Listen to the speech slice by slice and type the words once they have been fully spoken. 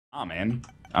Ah, man.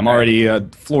 I'm already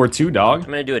floor 2, dog. I'm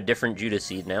gonna do a different Judas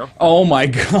seed now. Oh my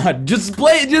god. Just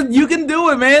play it. You can do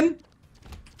it, man.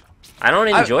 I don't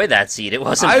enjoy that seed. It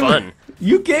wasn't fun.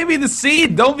 You gave me the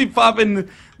seed. Don't be popping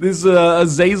this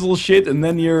Azazel shit and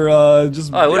then you're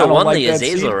just... Oh, I would have won the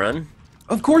Azazel Azazel run.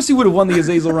 Of course you would have won the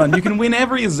Azazel run. You can win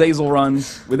every Azazel run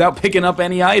without picking up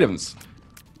any items.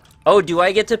 Oh, do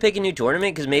I get to pick a new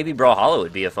tournament? Because maybe Brawlhalla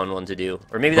would be a fun one to do.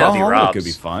 Or maybe that would be Rob's. Could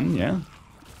be fun, yeah.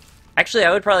 Actually,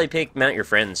 I would probably pick Mount Your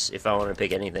Friends if I want to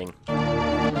pick anything.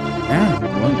 Yeah,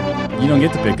 well, you don't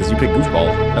get to pick because you pick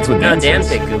Goofball. That's what Dan says.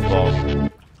 Dan picked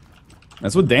Goofball.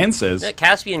 That's what Dan says. Yeah,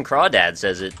 Caspian Crawdad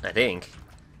says it, I think.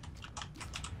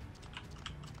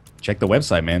 Check the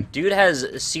website, man. Dude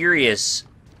has serious,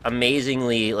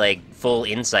 amazingly, like, full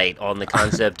insight on the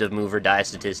concept of move or die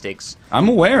statistics. I'm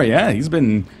aware, yeah. He's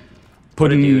been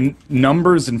putting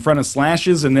numbers in front of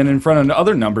slashes and then in front of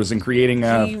other numbers and creating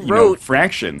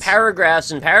fractions. Paragraphs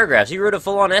and paragraphs. He wrote a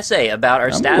full-on essay about our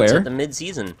stats at the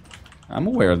mid-season. I'm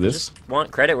aware of this. Just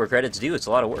want credit where credit's due. It's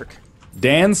a lot of work.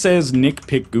 Dan says Nick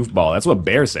picked Goofball. That's what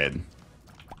Bear said.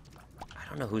 I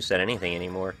don't know who said anything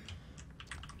anymore.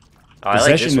 Oh, I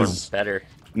like this one better.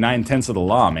 9/10 of the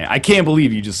law, man. I can't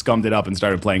believe you just scummed it up and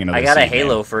started playing another I got seed, a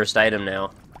Halo man. first item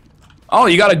now. Oh,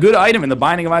 you got a good item in the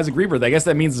Binding of Isaac Rebirth. I guess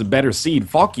that means it's a better seed.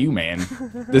 Fuck you, man.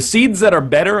 The seeds that are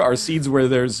better are seeds where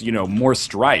there's, more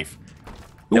strife.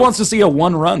 Who wants to see a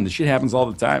one run? This shit happens all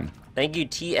the time. Thank you,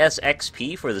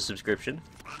 TSXP, for the subscription.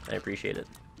 I appreciate it.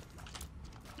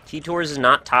 T-Tours is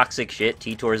not toxic shit.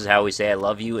 T-Tours is how we say I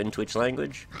love you in Twitch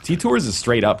language. T-Tours is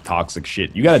straight up toxic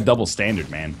shit. You got a double standard,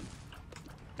 man.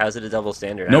 How's it a double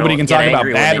standard? Nobody can talk about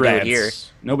bad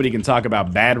rats. Nobody can talk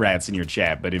about bad rats in your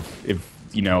chat, but if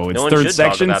it's third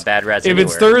section. If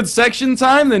it's third section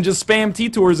time, then just spam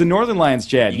T-Tours in Northernlion's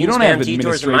chat. You don't have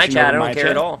administration in my chat. I don't care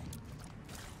chat at all.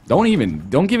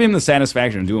 Don't give him the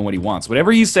satisfaction of doing what he wants.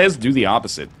 Whatever he says, do the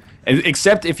opposite.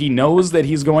 Except if he knows that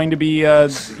he's going to be,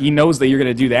 he knows that you're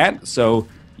going to do that. So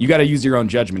you got to use your own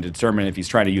judgment to determine if he's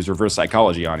trying to use reverse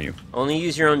psychology on you. Only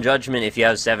use your own judgment if you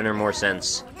have 7 or more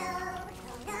cents.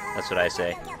 That's what I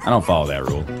say. I don't follow that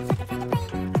rule.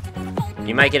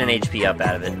 You might get an HP up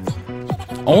out of it.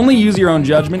 Only use your own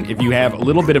judgment if you have a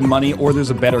little bit of money, or there's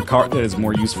a better card that is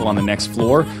more useful on the next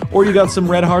floor, or you got some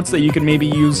red hearts that you can maybe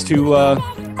use to,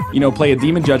 play a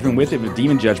demon judgment with if a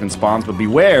demon judgment spawns. But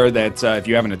beware that if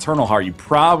you have an eternal heart, you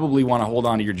probably want to hold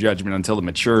on to your judgment until it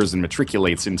matures and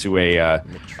matriculates into a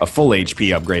full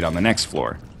HP upgrade on the next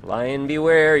floor. Lion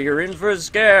beware, you're in for a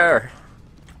scare.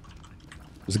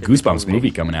 There's a Goosebumps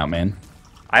movie coming out, man.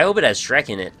 I hope it has Shrek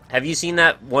in it. Have you seen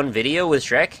that one video with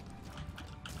Shrek?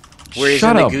 Where he's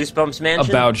in the Goosebumps mansion?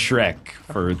 About Shrek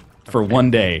for one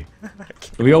day.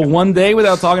 Can we go one day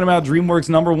without talking about DreamWorks'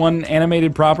 #1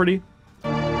 animated property?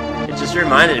 It just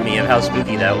reminded me of how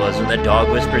spooky that was when the dog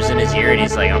whispers in his ear and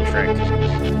he's like, I'm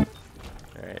Shrek.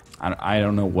 Alright. I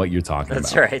don't know what you're talking about.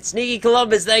 That's right. Sneaky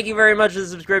Columbus, thank you very much for the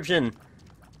subscription.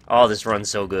 Oh, this run's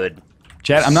so good.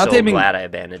 Chat, I'm not so glad I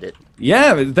abandoned it.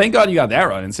 Yeah, thank God you got that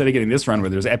run instead of getting this run where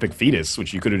there's Epic Fetus,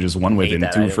 which you could have just won with in 2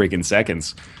 freaking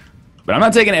seconds. But I'm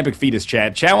not taking Epic Fetus,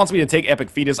 Chad. Chad wants me to take Epic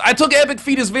Fetus. I took Epic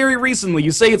Fetus very recently.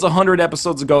 You say it's 100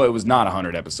 episodes ago. It was not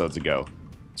 100 episodes ago.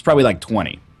 It's probably like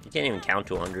 20. You can't even count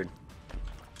to 100.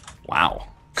 Wow.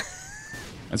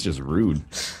 That's just rude.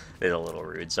 It's a little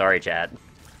rude. Sorry, Chad.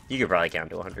 You could probably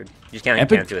count to 100. You just can't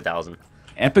count to 1,000.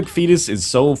 Epic Fetus is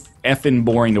so effing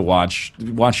boring to watch.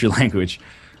 Watch your language.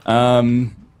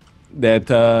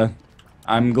 That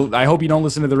I hope you don't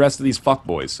listen to the rest of these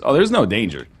fuckboys. Oh, there's no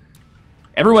danger.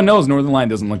 Everyone knows Northernlion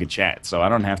doesn't look at chat, so I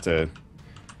don't have to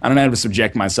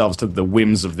subject myself to the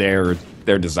whims of their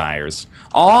desires.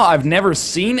 Oh, I've never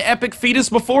seen Epic Fetus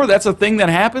before. That's a thing that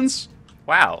happens?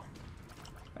 Wow.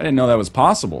 I didn't know that was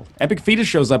possible. Epic Fetus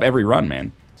shows up every run,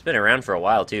 man. It's been around for a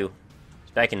while, too.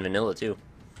 It's back in vanilla, too.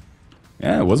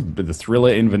 Yeah, it was the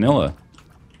Thrilla in vanilla.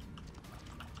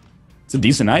 It's a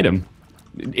decent item,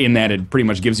 in that it pretty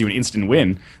much gives you an instant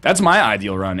win. That's my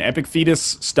ideal run. Epic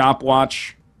Fetus,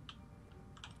 Stopwatch,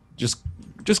 just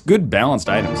good balanced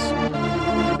items.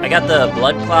 I got the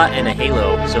Blood Clot and a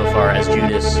Halo so far as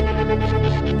Judas.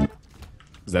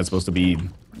 Is that supposed to be,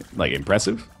 like,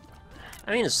 impressive?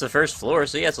 I mean, it's the first floor,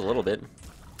 so yeah, it's a little bit.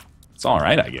 It's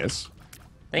alright, I guess.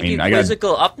 Thank you,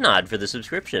 Quizzical Upnod, for the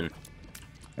subscription.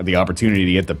 Had the opportunity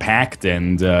to get the Pact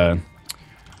and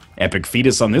Epic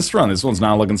Fetus on this run. This one's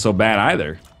not looking so bad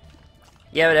either.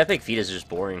 Yeah, but Epic Fetus is just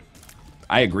boring.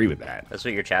 I agree with that. That's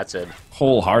what your chat said.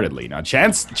 Wholeheartedly. Now,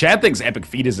 Chad thinks Epic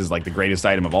Fetus is like the greatest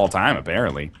item of all time,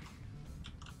 apparently.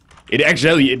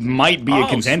 It might be a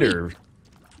contender.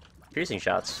 Sweet. Piercing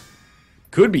shots.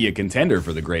 could be a contender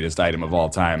for the greatest item of all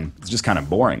time. It's just kind of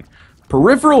boring.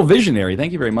 Peripheral Visionary,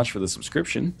 thank you very much for the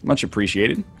subscription. Much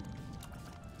appreciated.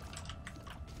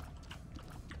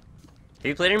 Have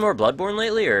you played any more Bloodborne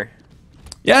lately, or?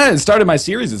 Yeah, it started my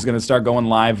series. It's going to start going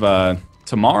live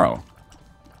tomorrow.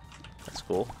 That's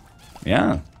cool.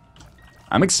 Yeah.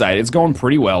 I'm excited. It's going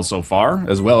pretty well so far,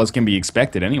 as well as can be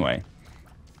expected anyway.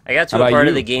 I got to a part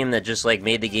of the game that just like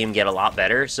made the game get a lot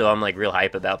better, so I'm like real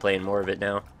hype about playing more of it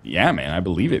now. Yeah, man, I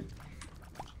believe it.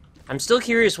 I'm still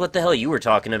curious what the hell you were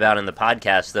talking about in the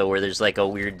podcast, though, where there's like a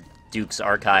weird Duke's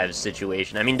Archives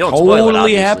situation. I mean, don't spoil it,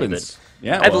 obviously, happens.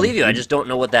 Yeah, I believe you. I just don't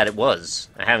know what that it was.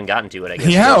 I haven't gotten to it, I guess.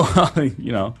 Yeah, well,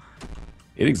 you know,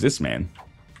 it exists, man.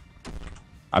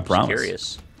 I promise. Just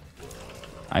curious.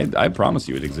 I promise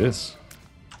you it exists.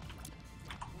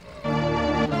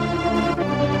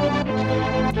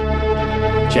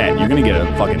 Chad, you're gonna get a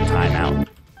fucking timeout.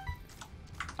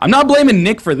 I'm not blaming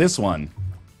Nick for this one.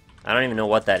 I don't even know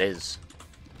what that is.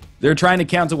 They're trying to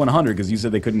count to 100 because you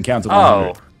said they couldn't count to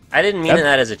 100. Oh, I didn't mean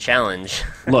that as a challenge.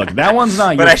 Look, that one's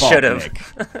not your but fault, I should have.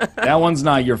 Nick. That one's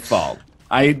not your fault.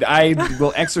 I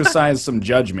will exercise some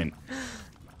judgment.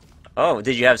 Oh,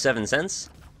 did you have 7 cents?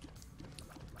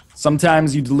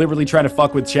 Sometimes you deliberately try to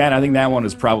fuck with chat. I think that one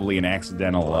is probably an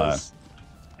accidental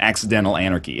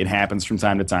anarchy. It happens from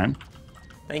time to time.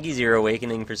 Thank you, Zero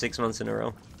Awakening, for 6 months in a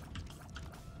row.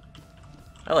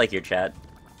 I like your chat.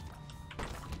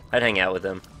 I'd hang out with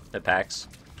them at PAX.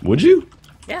 Would you?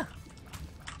 Yeah.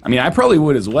 I mean, I probably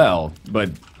would as well,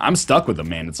 but I'm stuck with them,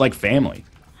 man. It's like family.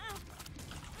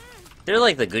 They're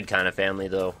like the good kind of family,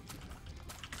 though.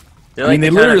 They're like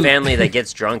the kind of family that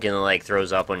gets drunk and like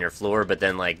throws up on your floor, but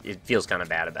then like it feels kind of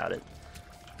bad about it.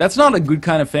 That's not a good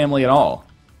kind of family at all.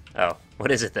 Oh,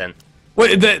 what is it then?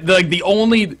 What the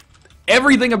only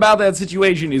everything about that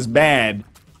situation is bad,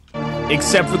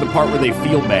 except for the part where they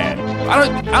feel bad.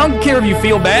 I don't care if you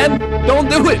feel bad. Don't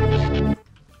do it.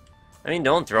 I mean,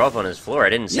 don't throw up on his floor. I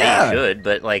didn't say you should,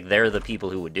 but like they're the people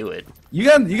who would do it. You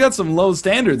got some low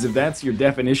standards if that's your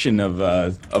definition of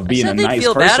being a nice person. I said they'd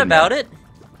feel bad about it.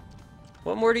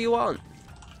 What more do you want?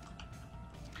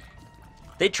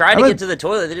 They tried to get to the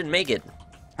toilet. They didn't make it.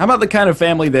 How about the kind of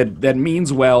family that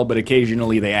means well, but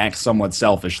occasionally they act somewhat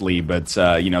selfishly, but,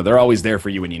 you know, they're always there for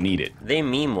you when you need it? They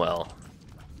meme well.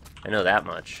 I know that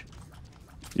much.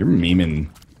 You're memeing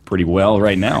pretty well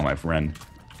right now, my friend.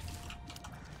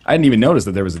 I didn't even notice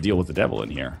that there was a deal with the devil in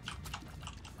here.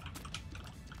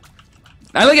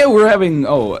 I like how we're having,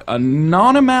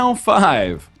 Anonymow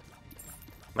 5.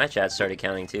 My chat started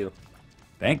counting, too.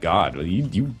 Thank God.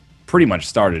 You pretty much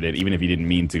started it, even if you didn't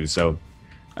mean to, so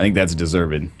I think that's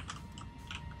deserved.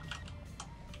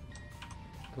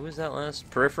 Who was that last?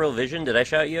 Peripheral Vision? Did I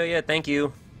shout you out yet? Thank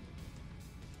you.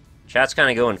 Chat's kind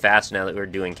of going fast now that we're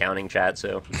doing counting chat,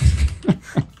 so...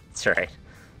 It's alright.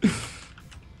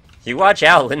 You watch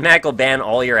out. Lin Mac will ban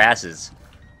all your asses.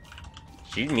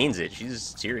 She means it.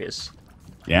 She's serious.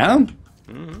 Yeah?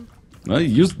 Mm-hmm. Well,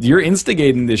 you're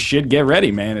instigating this shit. Get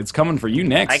ready, man. It's coming for you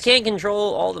next. I can't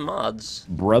control all the mods.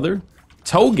 Brother.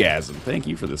 Togasm, thank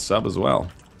you for the sub as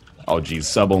well. Oh, geez,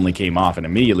 sub only came off and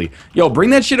immediately... Yo, bring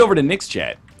that shit over to Nick's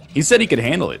chat. He said he could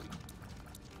handle it.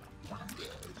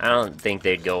 I don't think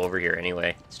they'd go over here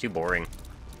anyway. It's too boring.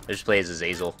 They just play as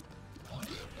Azazel.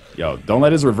 Yo, don't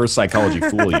let his reverse psychology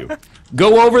fool you.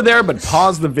 Go over there, but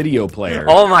pause the video player.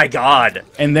 Oh my god!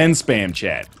 And then spam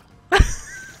chat.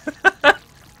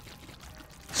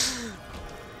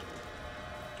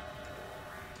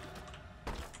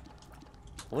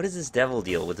 What is this devil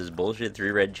deal with his bullshit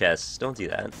 3 red chests? Don't do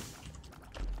that.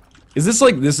 Is this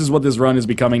like, this is what this run is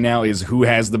becoming now, is who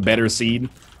has the better seed?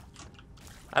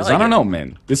 I don't know,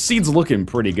 man. This seed's looking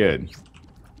pretty good.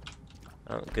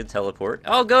 Oh, good teleport.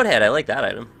 Oh, goat head. I like that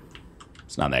item.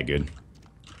 It's not that good.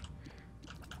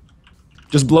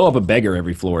 Just blow up a beggar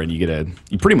every floor and you get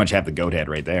you pretty much have the goat head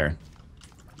right there.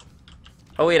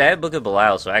 Oh wait, I have Book of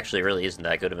Belial, so actually it really isn't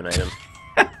that good of an item.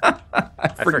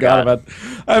 I forgot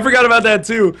about that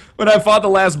too. When I fought the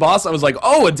last boss, I was like,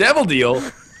 oh, a devil deal?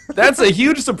 That's a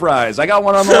huge surprise. I got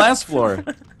one on the last floor.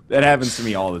 That happens to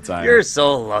me all the time. You're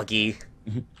so lucky.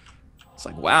 It's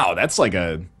like, wow, that's like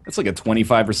a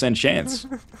 25% chance.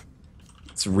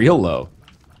 It's real low.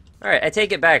 Alright, I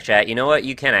take it back, chat. You know what?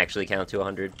 You can actually count to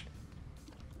 100.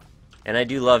 And I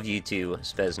do love you too,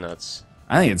 Speznuts.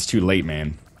 I think it's too late,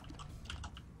 man.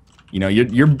 You know,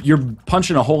 you're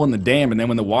punching a hole in the dam, and then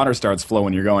when the water starts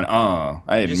flowing, you're going, oh,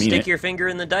 I didn't mean it. Just stick your finger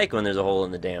in the dike when there's a hole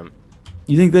in the dam.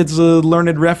 You think that's a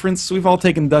learned reference? We've all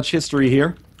taken Dutch history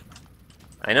here.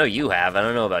 I know you have. I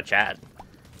don't know about chat.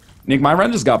 Nick, my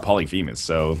run just got Polyphemus,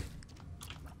 so...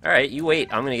 All right, you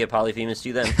wait. I'm gonna get Polyphemus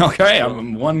too then. Okay,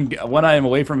 I'm one item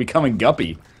away from becoming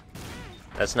Guppy.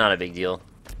 That's not a big deal.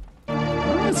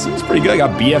 It seems pretty good. I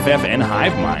got BFF and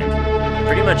Hive Mind.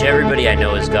 Pretty much everybody I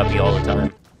know is Guppy all the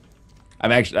time.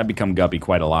 I've become Guppy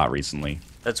quite a lot recently.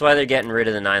 That's why they're getting rid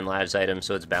of the 9 lives item,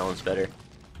 so it's balanced better.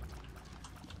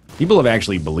 People have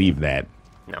actually believed that.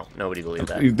 No, nobody believed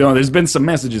that. No, there's been some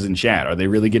messages in chat. Are they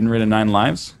really getting rid of 9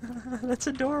 lives? That's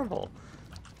adorable.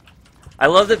 I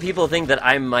love that people think that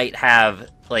I might have,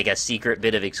 like, a secret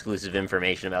bit of exclusive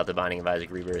information about the Binding of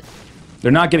Isaac Rebirth.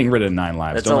 They're not getting rid of 9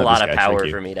 lives. That's Don't a let lot this of guy power trick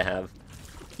you. for me to have.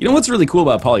 You know what's really cool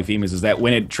about Polyphemus is that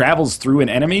when it travels through an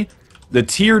enemy, the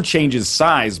tier changes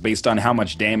size based on how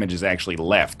much damage is actually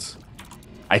left.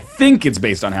 I think it's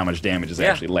based on how much damage is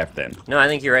actually left then. No, I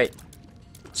think you're right.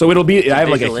 So it'll be, I have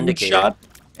like a visual huge indicator. shot,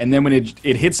 and then when it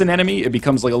hits an enemy, it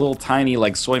becomes like a little tiny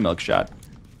like soy milk shot.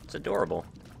 It's adorable.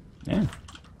 Yeah.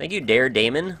 Thank you, Dare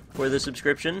Damon, for the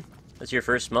subscription. That's your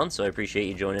first month, so I appreciate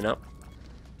you joining up.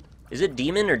 Is it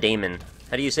Demon or Damon?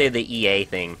 How do you say the EA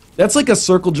thing? That's like a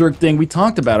circle jerk thing. We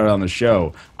talked about it on the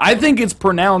show. I think it's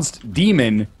pronounced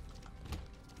demon,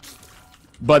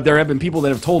 but there have been people that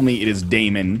have told me it is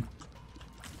Damon.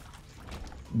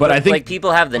 But I think like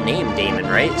people have the name Damon,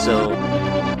 right? So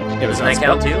doesn't that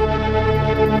count too?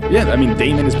 Yeah, I mean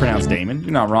Damon is pronounced Damon.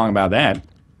 You're not wrong about that.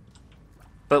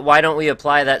 But why don't we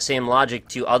apply that same logic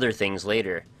to other things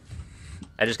later?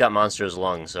 I just got Monster's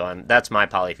Lung, so that's my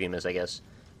Polyphemus, I guess.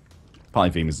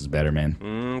 Polyphemus is better, man.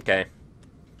 Okay.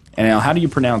 And now, how do you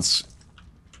pronounce?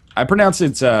 I pronounce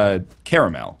it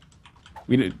caramel.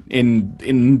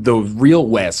 In the real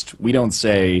West, we don't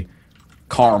say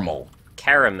caramel.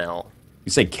 Caramel.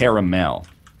 We say caramel.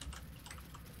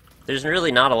 There's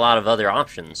really not a lot of other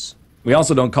options. We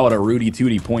also don't call it a Rudy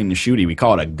Tooty point and shooty. We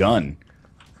call it a gun.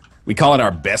 We call it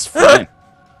our best friend.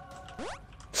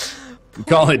 We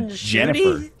call it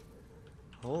Jennifer.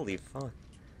 Holy fuck.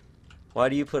 Why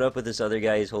do you put up with this other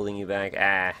guy who's holding you back?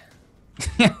 Ah.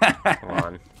 Come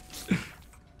on.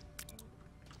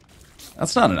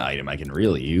 That's not an item I can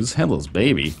really use. Hello's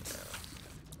baby.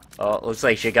 Oh, it looks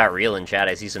like shit got real in chat.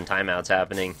 I see some timeouts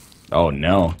happening. Oh,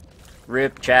 no.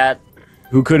 Rip, chat.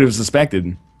 Who could have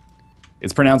suspected?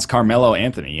 It's pronounced Carmelo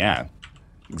Anthony, yeah.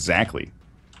 Exactly.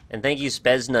 And thank you,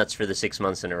 Speznuts, for the 6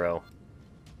 months in a row.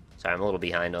 Sorry, I'm a little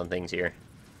behind on things here.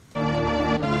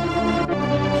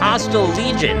 Hostile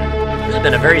Legion. This has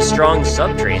been a very strong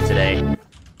sub-train today.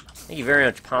 Thank you very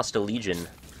much, Pasta Legion.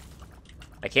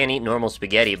 I can't eat normal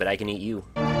spaghetti, but I can eat you.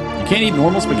 You can't eat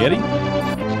normal spaghetti?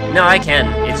 No, I can.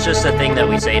 It's just a thing that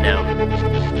we say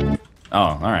now. Oh,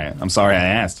 alright. I'm sorry I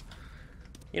asked.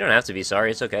 You don't have to be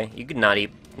sorry. It's okay. You could not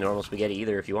eat normal spaghetti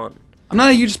either if you want. I'm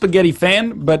not a huge spaghetti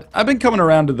fan, but I've been coming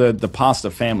around to the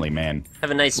pasta family, man.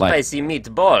 Have a nice spicy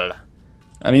meatball.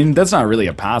 I mean, that's not really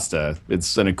a pasta.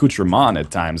 It's an accoutrement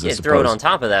at times, I Yeah, suppose. throw it on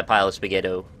top of that pile of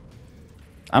spaghetto.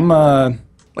 I'm,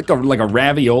 like a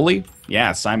ravioli?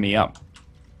 Yeah, sign me up.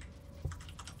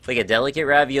 Like a delicate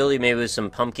ravioli, maybe with some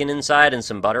pumpkin inside and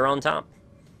some butter on top?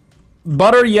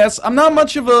 Butter, yes. I'm not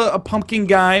much of a pumpkin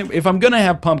guy. If I'm gonna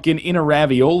have pumpkin in a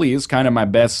ravioli, is kind of my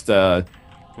best,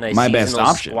 Nice my best seasonal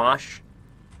option. Squash.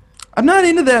 I'm not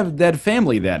into that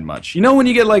family that much. You know when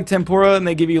you get like tempura and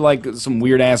they give you like some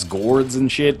weird ass gourds and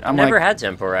shit? I'm Never like, had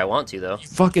tempura. I want to, though.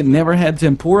 fucking never had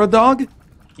tempura, dog?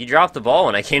 You dropped the ball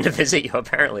when I came to visit you,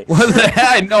 apparently. What the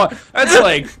heck? No, that's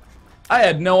like, I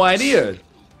had no idea.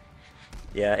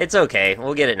 Yeah, it's okay.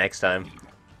 We'll get it next time.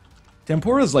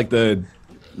 Tempura is like the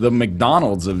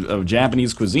McDonald's of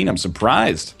Japanese cuisine. I'm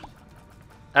surprised.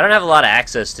 I don't have a lot of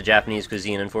access to Japanese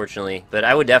cuisine, unfortunately, but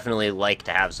I would definitely like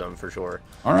to have some, for sure.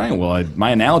 All right, well,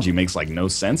 my analogy makes like no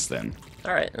sense then.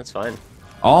 All right, that's fine.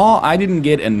 Oh, I didn't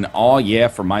get an aw yeah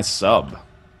for my sub.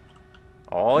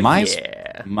 Oh,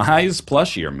 yeah. Maze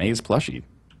plushie or Maze plushie.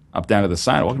 Up down to the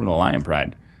side. Welcome to Lion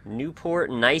Pride.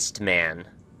 Newport Niced Man.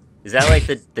 Is that like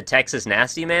the Texas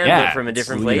Nasty Man, Yeah, but from a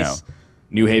different it's, place? You know,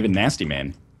 New Haven Nasty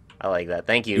Man. I like that.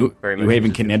 Thank you very much. New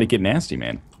Haven, Connecticut Nasty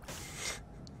Man.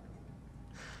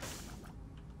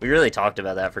 We really talked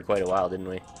about that for quite a while, didn't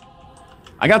we?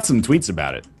 I got some tweets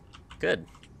about it. Good.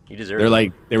 You deserve They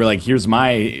it. were like, here's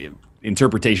my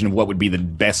interpretation of what would be the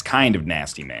best kind of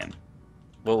nasty man.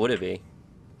 What would it be?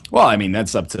 Well, I mean,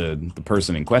 that's up to the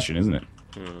person in question, isn't it?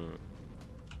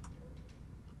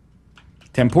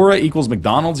 Tempura equals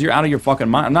McDonald's? You're out of your fucking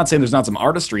mind. I'm not saying there's not some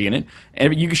artistry in it.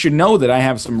 And you should know that I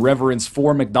have some reverence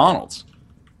for McDonald's.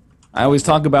 I always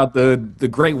talk about the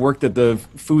great work that the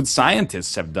food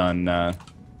scientists have done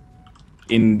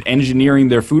in engineering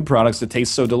their food products to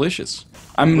taste so delicious.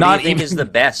 What do you think is the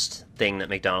best thing that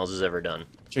McDonald's has ever done?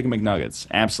 Chicken McNuggets,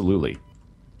 absolutely.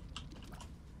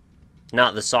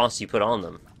 Not the sauce you put on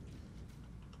them.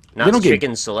 Not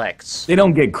chicken selects. They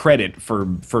don't get credit for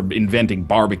inventing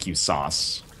barbecue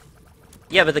sauce.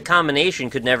 Yeah, but the combination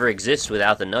could never exist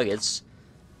without the nuggets.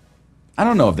 I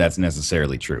don't know if that's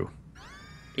necessarily true.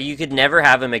 You could never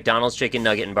have a McDonald's chicken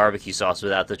nugget and barbecue sauce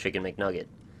without the chicken McNugget.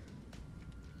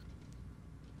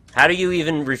 How do you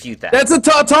even refute that? That's a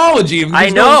tautology. I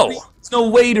know. There's no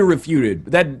way to refute it.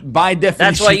 That, by definition...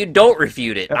 That's why you don't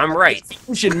refute it. I'm right.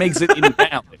 Definition makes it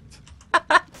invalid.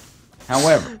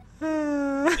 However,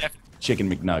 chicken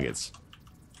McNuggets.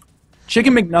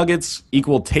 Chicken McNuggets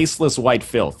equal tasteless white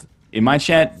filth. In my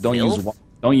chat, don't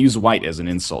use white as an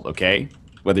insult, okay?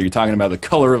 Whether you're talking about the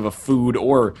color of a food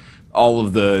or all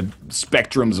of the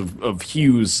spectrums of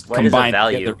hues combined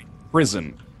together in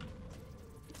prison.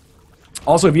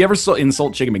 Also, if you ever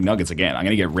insult Chicken McNuggets again, I'm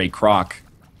gonna get Ray Kroc.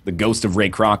 The ghost of Ray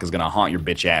Kroc is gonna haunt your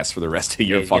bitch ass for the rest of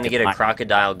your fucking life. You're gonna get a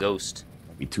crocodile ghost.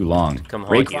 It'll be too long. Come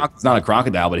Ray Kroc's not a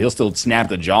crocodile, but he'll still snap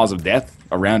the jaws of death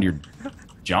around your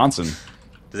Johnson.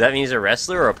 Does that mean he's a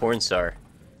wrestler or a porn star?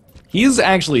 He is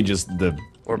actually just the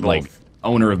both.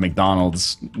 Owner of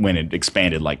McDonald's when it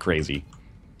expanded like crazy.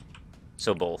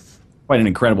 So both. Quite an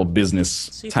incredible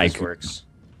business tycoon. This works.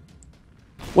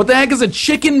 What the heck is a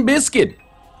chicken biscuit?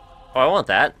 Oh, I want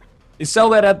that. They sell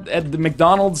that at the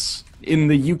McDonald's in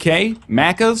the UK?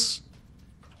 Macca's?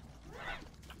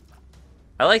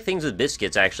 I like things with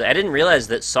biscuits, actually. I didn't realize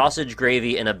that sausage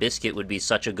gravy and a biscuit would be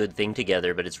such a good thing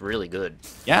together, but it's really good.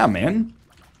 Yeah, man.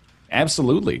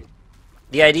 Absolutely.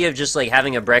 The idea of just, like,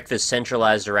 having a breakfast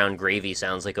centralized around gravy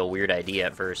sounds like a weird idea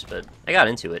at first, but I got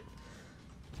into it.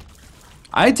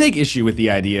 I take issue with the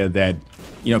idea that,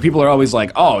 people are always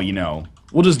like, oh,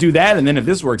 we'll just do that, and then if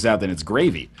this works out, then it's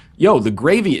gravy. Yo, the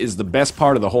gravy is the best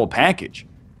part of the whole package.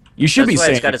 You should be saying... That's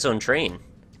why it's got its own train.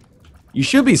 You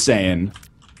should be saying,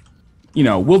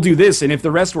 we'll do this, and if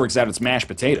the rest works out, it's mashed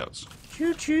potatoes.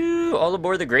 Choo-choo! All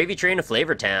aboard the gravy train to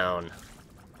Flavor Town.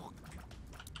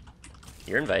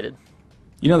 You're invited.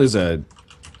 There's a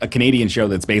Canadian show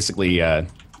that's basically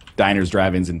diners,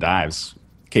 drive-ins, and dives.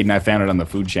 Kate and I found it on the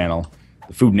Food Channel.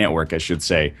 The Food Network, I should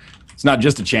say. It's not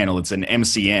just a channel, it's an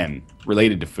MCN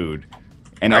related to food.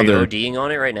 And Are you ODing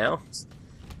on it right now?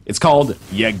 It's called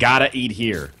You Gotta Eat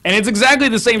Here. And it's exactly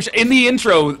the same in the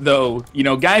intro, though,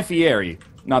 Guy Fieri,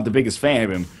 not the biggest fan of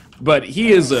him, but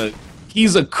he's a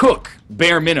cook,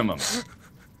 bare minimum.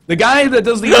 The guy that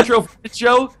does the intro for the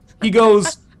show, he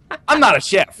goes, I'm not a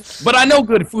chef, but I know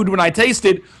good food when I taste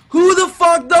it. Who the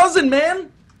fuck doesn't,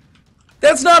 man?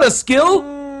 That's not a skill.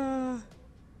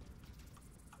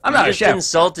 I'm not a chef. You just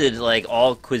insulted, like,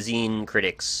 all cuisine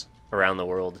critics around the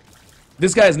world.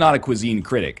 This guy is not a cuisine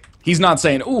critic. He's not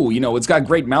saying, ooh, it's got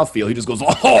great mouthfeel. He just goes,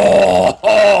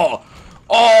 oh,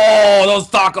 those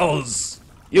tacos.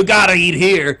 You gotta eat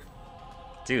here.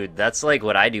 Dude, that's like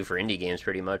what I do for indie games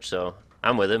pretty much, so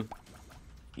I'm with him.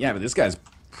 Yeah, but this guy's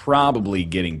probably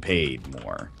getting paid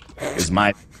more. Is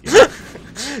my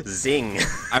Zing.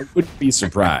 I wouldn't be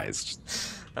surprised.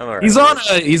 I'm all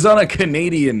right. He's on a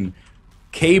Canadian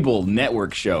cable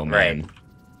network show, man. Right.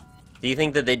 Do you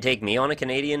think that they'd take me on a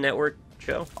Canadian network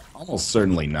show? Almost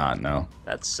certainly not, no.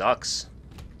 That sucks.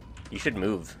 You should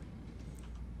move.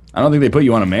 I don't think they put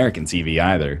you on American TV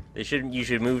either. You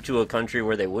should move to a country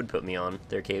where they would put me on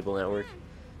their cable network.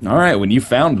 All right, when you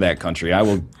found that country, I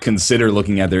will consider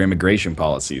looking at their immigration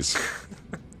policies.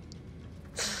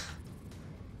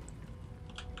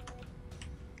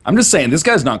 I'm just saying, this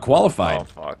guy's not qualified. Oh,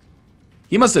 fuck.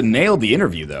 He must have nailed the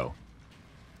interview, though.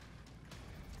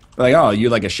 Like, oh, you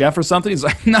like a chef or something? He's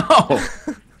like, no.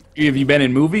 Have you been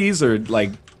in movies? Or,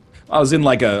 like, I was in,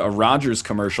 like, a Rogers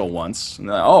commercial once. And,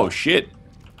 oh, shit.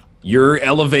 Your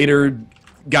elevator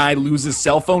guy loses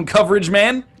cell phone coverage,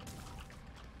 man?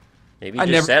 Maybe you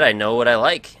just said, I know what I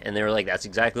like. And they were like, that's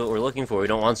exactly what we're looking for. We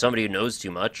don't want somebody who knows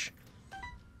too much.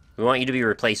 We want you to be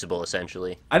replaceable,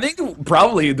 essentially. I think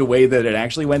probably the way that it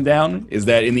actually went down is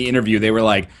that in the interview, they were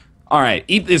like, all right,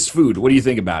 eat this food. What do you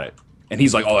think about it? And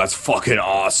he's like, oh, that's fucking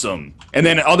awesome. And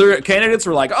then other candidates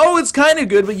were like, oh, it's kind of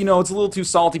good, but, it's a little too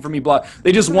salty for me, blah.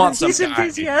 They just want some He's guy.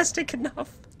 enthusiastic enough.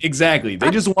 Exactly.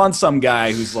 They just want some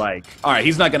guy who's like, all right,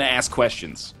 he's not going to ask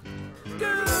questions.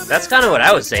 That's kind of what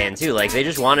I was saying, too. Like, they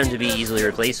just want him to be easily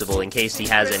replaceable in case he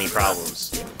has any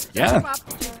problems. Yeah.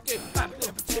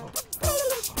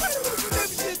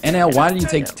 NL, why did you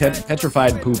take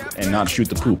petrified poop and not shoot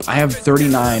the poop? I have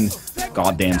 39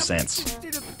 goddamn cents.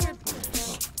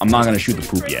 I'm not going to shoot the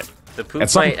poop yet. The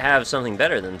poop might have something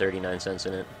better than 39 cents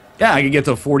in it. Yeah, I could get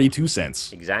to 42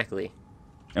 cents. Exactly.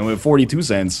 And with 42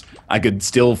 cents, I could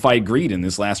still fight greed in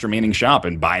this last remaining shop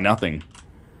and buy nothing.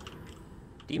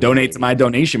 Donate to my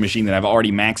donation machine that I've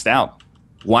already maxed out.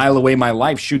 while away my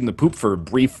life shooting the poop for a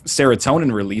brief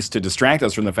serotonin release to distract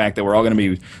us from the fact that we're all going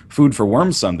to be food for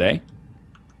worms someday.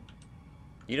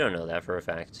 You don't know that for a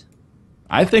fact.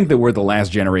 I think that we're the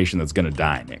last generation that's going to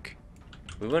die, Nick.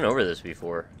 We went over this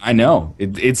before. I know.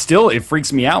 It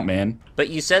freaks me out, man. But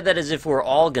you said that as if we're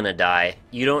all gonna die.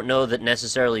 You don't know that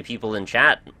necessarily people in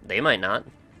chat, they might not.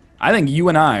 I think you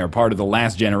and I are part of the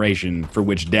last generation for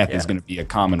which death is going to be a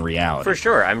common reality. For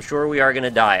sure. I'm sure we are gonna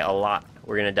die a lot.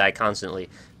 We're gonna die constantly.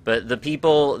 But the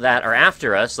people that are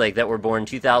after us, like that were born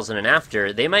 2000 and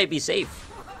after, they might be safe.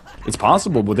 It's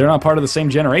possible, but they're not part of the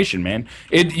same generation, man.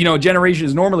 A generation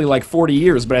is normally like 40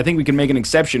 years, but I think we can make an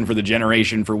exception for the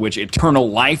generation for which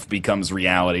eternal life becomes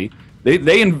reality.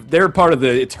 They're part of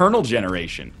the eternal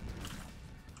generation.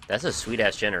 That's a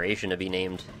sweet-ass generation to be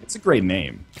named. It's a great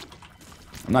name.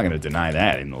 I'm not going to deny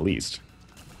that in the least.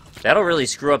 That'll really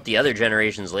screw up the other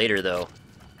generations later, though.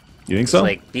 You think so?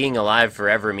 Like, being alive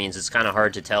forever means it's kind of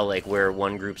hard to tell, like, where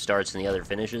one group starts and the other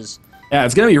finishes. Yeah,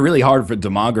 it's going to be really hard for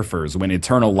demographers when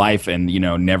eternal life and,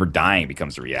 never dying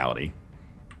becomes a reality.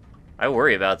 I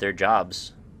worry about their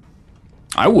jobs.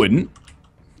 I wouldn't.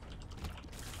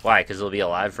 Why? Because they'll be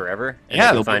alive forever? And Yeah,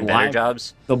 they they'll can find be better alive.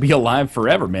 jobs? They'll be alive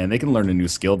forever, man. They can learn a new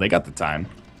skill. They got the time.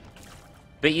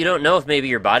 But you don't know if maybe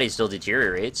your body still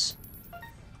deteriorates.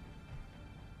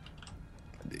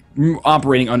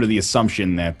 Operating under the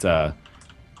assumption that,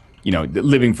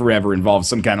 living forever involves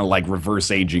some kind of, like, reverse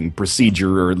aging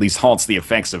procedure, or at least halts the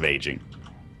effects of aging.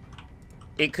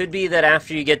 It could be that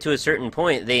after you get to a certain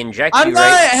point, they inject I'm you not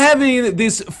right... having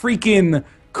this freaking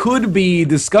could-be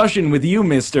discussion with you,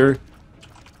 mister.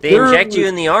 They inject you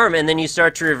in the arm, and then you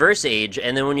start to reverse age,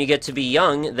 and then when you get to be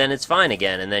young, then it's fine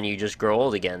again, and then you just grow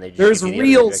old again. They just There's give you the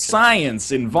real other injection.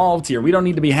 science involved here. We don't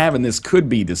need to be having this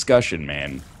could-be discussion,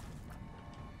 man.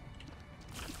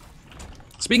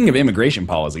 Speaking of immigration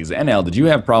policies, NL, did you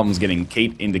have problems getting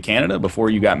Kate into Canada before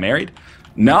you got married?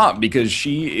 Not because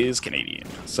she is Canadian.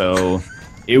 So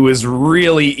it was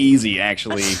really easy,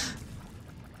 actually.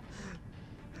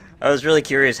 I was really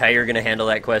curious how you're going to handle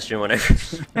that question whenever...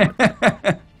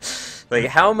 Like,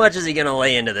 how much is he going to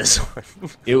lay into this one?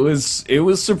 It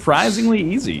was surprisingly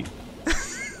easy.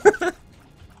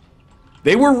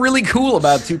 They were really cool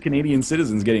about two Canadian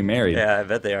citizens getting married. Yeah, I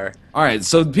bet they are. All right,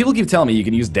 so people keep telling me you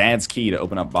can use Dad's key to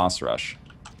open up Boss Rush.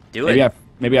 Do it.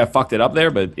 Maybe I fucked it up there,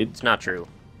 but It's not true.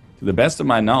 to the best of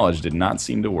my knowledge, did not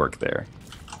seem to work there.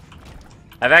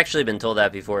 I've actually been told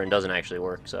that before and it doesn't actually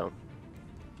work, so...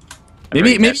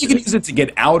 Maybe you can use it to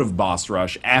get out of Boss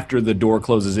Rush after the door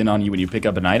closes in on you when you pick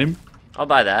up an item. I'll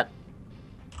buy that.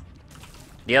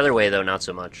 The other way, though, not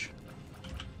so much.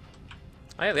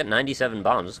 I've got 97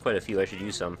 bombs. That's quite a few. I should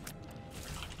use some.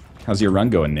 How's your run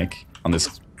going, Nick, on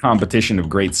this competition of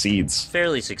great seeds?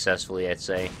 Fairly successfully, I'd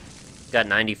say. Got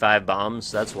 95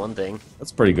 bombs. That's one thing.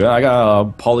 That's pretty good. I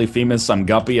got Polyphemus, I'm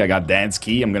Guppy, I got Dad's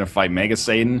Key, I'm going to fight Mega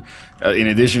Satan. In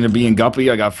addition to being Guppy,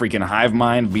 I got freaking Hive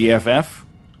Mind, BFF.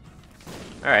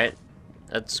 Alright.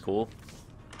 That's cool.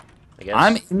 I guess.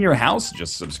 I'm in your house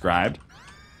just subscribed.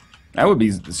 That would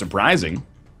be surprising.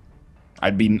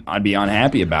 I'd be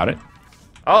unhappy about it.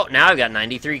 Oh, now I've got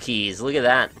 93 keys. Look at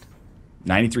that.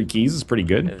 93 keys is pretty I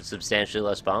good. have substantially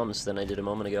less bombs than I did a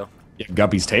moment ago. Yeah,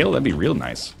 Guppy's tail, that'd be real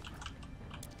nice.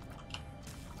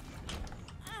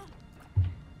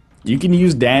 You can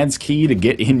use Dad's Key to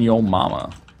get in your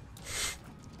mama.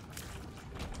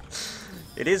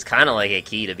 It is kind of like a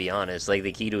key, to be honest. Like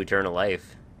the key to eternal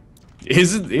life.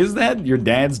 Is that your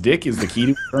dad's dick is the key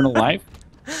to eternal life?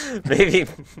 Maybe.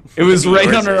 It was maybe right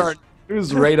yours under is. our it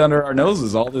was right under our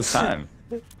noses all this time.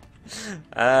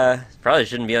 Probably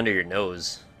shouldn't be under your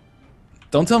nose.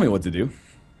 Don't tell me what to do.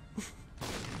 You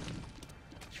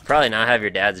should probably not have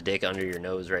your dad's dick under your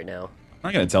nose right now. I'm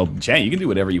not gonna tell chat. You can do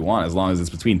whatever you want as long as it's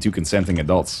between two consenting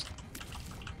adults.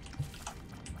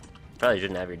 Probably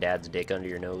shouldn't have your dad's dick under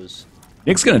your nose.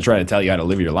 Nick's gonna try to tell you how to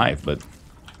live your life, but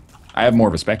I have more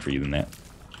respect for you than that.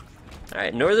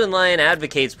 Alright, Northernlion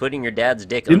advocates putting your dad's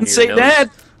dick under Didn't your say nose. that.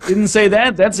 Didn't say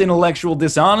that. That's intellectual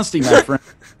dishonesty, my friend.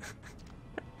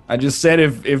 I just said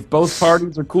if both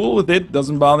parties are cool with it,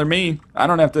 doesn't bother me. I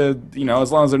don't have to,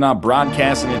 as long as they're not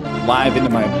broadcasting it live into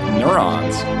my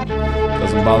neurons.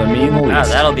 Doesn't bother me in the least. Ah,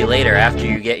 that'll be later after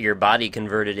you get your body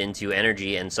converted into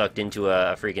energy and sucked into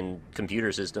a freaking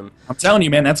computer system. I'm telling you,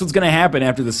 man, that's what's going to happen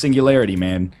after the singularity,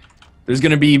 man. There's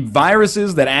going to be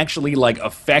viruses that actually,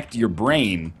 affect your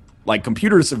brain, like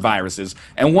computer viruses,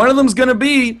 and one of them's going to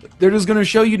be, they're just going to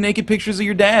show you naked pictures of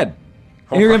your dad.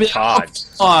 Oh And you're my going to be God. like,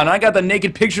 oh, come on, I got the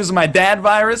naked pictures of my dad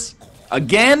virus?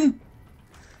 Again?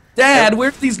 Dad,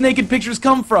 where did these naked pictures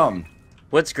come from?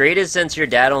 What's great is since your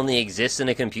dad only exists in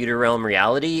a computer realm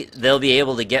reality, they'll be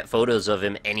able to get photos of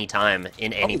him anytime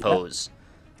in any pose.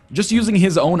 Just using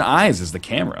his own eyes as the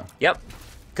camera. Yep.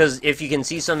 Because if you can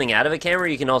see something out of a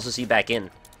camera, you can also see back in.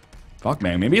 Fuck,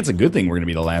 man. Maybe it's a good thing we're going to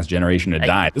be the last generation to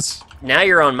die. Now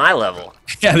you're on my level.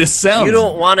 Yeah, this sounds... You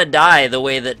don't want to die the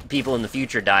way that people in the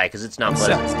future die, because it's not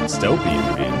pleasant. Sounds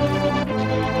dystopian,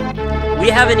 man. We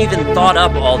haven't even thought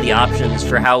up all the options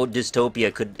for how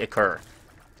dystopia could occur.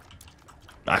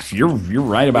 You're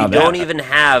right about that. We don't even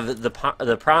have the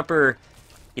proper,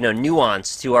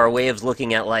 nuance to our way of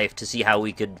looking at life to see how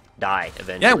we could die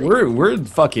eventually. Yeah, we're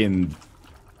fucking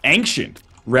ancient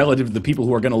relative to the people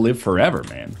who are going to live forever,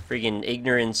 man. Freaking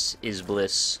ignorance is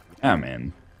bliss. Yeah,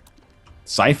 man.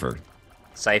 Cypher.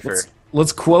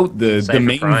 Let's quote the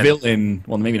main villain.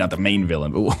 Well, maybe not the main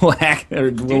villain, but we'll hack.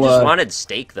 You just wanted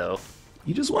steak, though.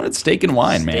 You just wanted steak and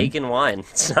wine, man. Steak and wine.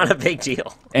 It's not a big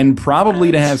deal. And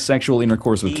probably to have sexual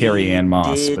intercourse with Carrie Ann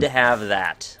Moss. He did have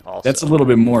that also. That's a little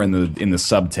bit more in the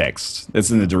subtext. That's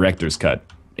in the director's cut,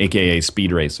 a.k.a.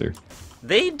 Speed Racer.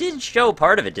 They did show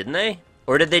part of it, didn't they?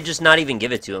 Or did they just not even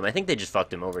give it to him? I think they just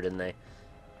fucked him over, didn't they?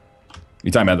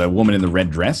 You talking about the woman in the red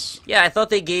dress? Yeah, I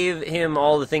thought they gave him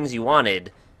all the things he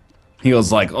wanted. He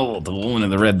was like, oh, the woman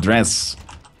in the red dress.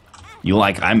 You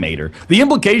like, I made her. The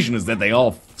implication is that they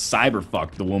all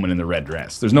cyber-fucked the woman in the red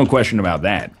dress. There's no question about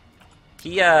that.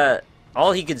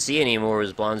 All he could see anymore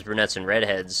was blondes, brunettes, and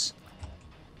redheads.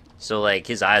 So, like,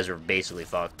 his eyes were basically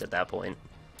fucked at that point.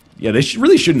 Yeah, they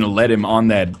really shouldn't have let him on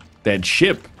that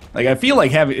ship. Like, I feel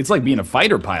like it's like being a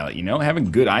fighter pilot, you know?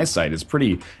 Having good eyesight is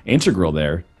pretty integral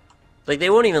there. Like,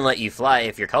 they won't even let you fly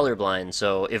if you're colorblind,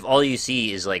 so if all you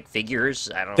see is, like,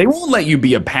 figures, I don't know. They won't let you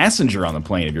be a passenger on the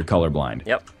plane if you're colorblind.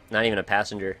 Yep, not even a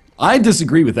passenger. I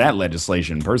disagree with that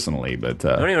legislation, personally, but...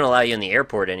 They don't even allow you in the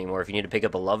airport anymore if you need to pick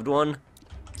up a loved one.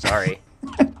 Sorry.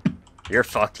 You're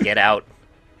fucked, get out.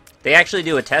 They actually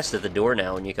do a test at the door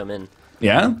now when you come in.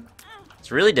 Yeah?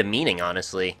 It's really demeaning,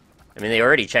 honestly. I mean, they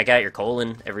already check out your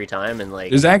colon every time, and, like...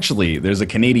 There's a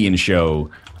Canadian show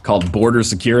called Border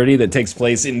Security that takes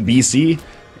place in BC,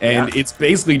 and it's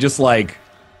basically just like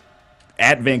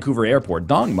at Vancouver Airport.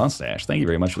 Dong mustache. Thank you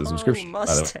very much for the subscription.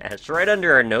 Mustache, right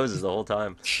under our noses the whole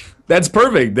time. That's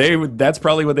perfect. That's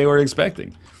probably what they were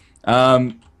expecting.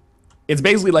 It's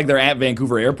basically like they're at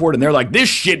Vancouver Airport, and they're like, this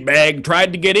shitbag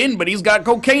tried to get in, but he's got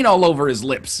cocaine all over his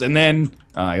lips. And then,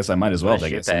 I guess I might as well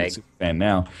take it. I'm a super fan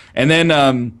now. And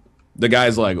then the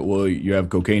guy's like, well, you have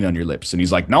cocaine on your lips. And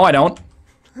he's like, no, I don't.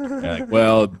 Like,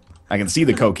 well, I can see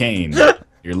the cocaine on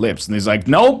your lips. And he's like,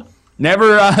 nope,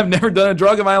 never. I've never done a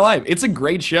drug in my life. It's a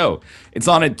great show. It's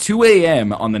on at 2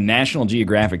 a.m. on the National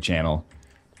Geographic Channel.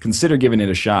 Consider giving it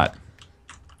a shot.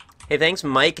 Hey, thanks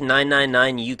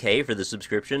Mike999 UK for the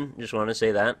subscription. Just want to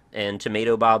say that. And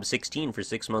Tomato Bob 16 for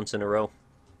 6 months in a row.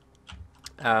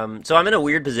 So I'm in a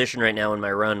weird position right now in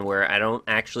my run where I don't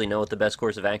actually know what the best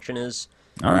course of action is.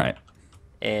 All right.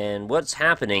 And what's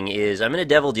happening is I'm in a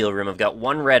devil deal room. I've got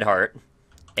 1 red heart,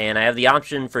 and I have the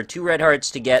option for 2 red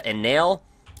hearts to get a nail,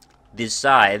 these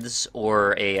scythes,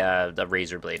 or a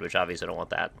razor blade, which obviously I don't want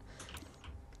that.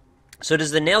 So does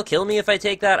the nail kill me if I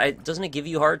take that? Doesn't it give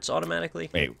you hearts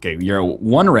automatically? Wait, okay, you're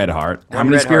 1 red heart. How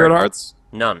many spirit hearts?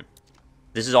 None.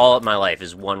 This is all of my life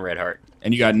is 1 red heart.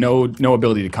 And you got no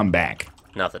ability to come back?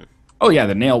 Nothing. Oh yeah,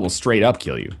 the nail will straight up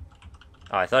kill you.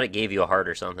 Oh, I thought it gave you a heart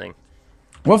or something.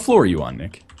 What floor are you on,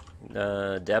 Nick?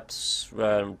 Depths,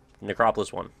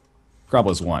 Necropolis 1.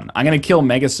 Necropolis 1. I'm going to kill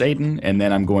Mega Satan, and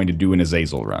then I'm going to do an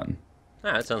Azazel run.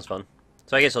 Ah, that sounds fun.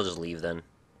 So I guess I'll just leave then.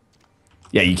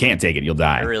 Yeah, you can't take it. You'll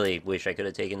die. I really wish I could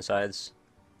have taken sides.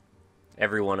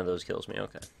 Every one of those kills me.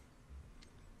 Okay.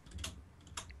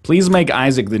 Please make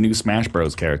Isaac the new Smash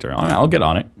Bros. Character. All right, I'll get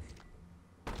on it.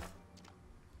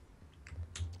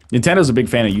 Nintendo's a big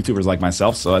fan of YouTubers like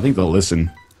myself, so I think they'll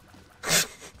listen.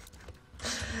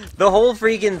 The whole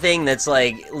freaking thing that's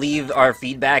like, leave our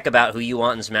feedback about who you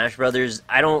want in Smash Brothers,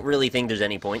 I don't really think there's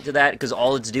any point to that, because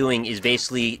all it's doing is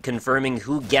basically confirming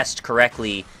who guessed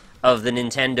correctly of the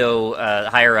Nintendo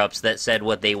higher-ups that said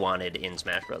what they wanted in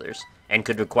Smash Brothers, and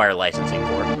could require licensing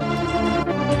for.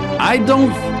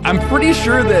 I'm pretty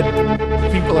sure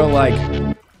that people are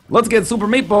like, let's get Super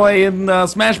Meat Boy in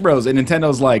Smash Bros. And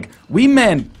Nintendo's like, we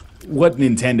meant, what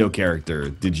Nintendo character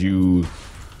did you...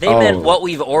 They meant what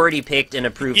we've already picked and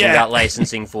approved and got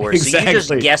licensing for, exactly. So you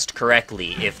just guessed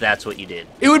correctly if that's what you did.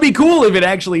 It would be cool if it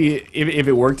actually, if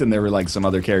it worked and there were like some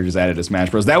other characters added to Smash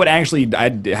Bros. That would actually,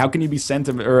 how can you be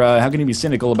how can you be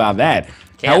cynical about that?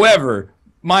 Can't. However,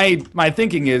 my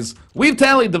thinking is, we've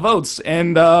tallied the votes,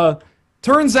 and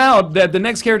turns out that the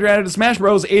next character added to Smash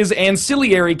Bros. Is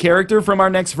ancillary character from our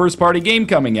next first-party game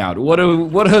coming out. What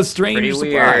a strange Pretty surprise.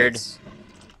 weird.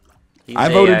 He's I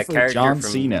voted for character John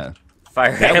from Cena.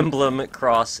 Fire Emblem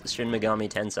Cross Shin Megami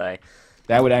Tensei.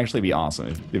 That would actually be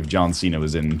awesome if John Cena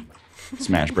was in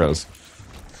Smash Bros.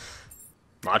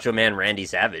 Macho Man Randy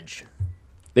Savage.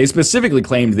 They specifically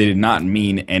claimed they did not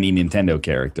mean any Nintendo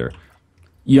character.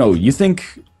 Yo, you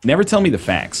think... Never tell me the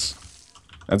facts.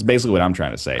 That's basically what I'm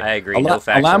trying to say. I agree. No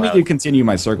facts Allow allowed. me to continue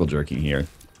my circle jerking here.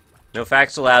 No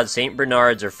facts allowed. St.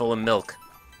 Bernards are full of milk.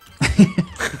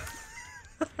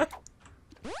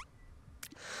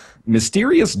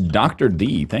 Mysterious Dr.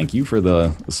 D, thank you for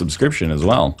the subscription as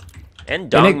well. And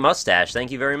Dong Nick, Mustache,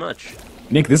 thank you very much.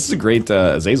 Nick, this is a great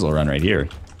Azazel run right here.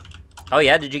 Oh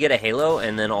yeah, did you get a Halo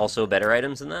and then also better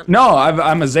items than that? No,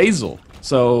 I'm Azazel,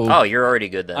 so... Oh, you're already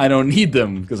good then. I don't need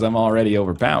them because I'm already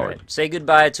overpowered. Right. Say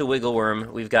goodbye to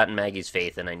Wiggleworm. We've gotten Maggie's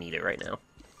faith and I need it right now.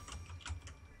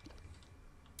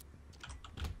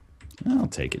 I'll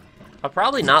take it. I'll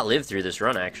probably not live through this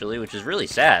run actually, which is really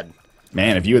sad.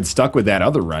 Man, if you had stuck with that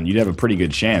other run, you'd have a pretty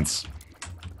good chance.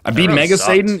 I beat run Mega sucked.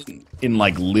 Satan in,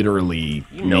 like, literally...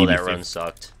 You know maybe that run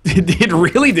sucked. It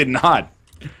really did not.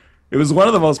 It was one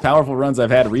of the most powerful runs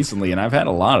I've had recently, and I've had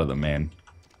a lot of them, man.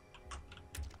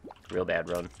 Real bad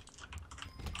run.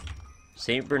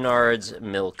 St. Bernard's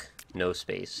milk, no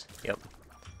space. Yep.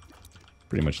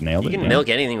 Pretty much nailed it. You can milk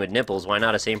anything with nipples, why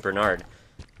not a St. Bernard?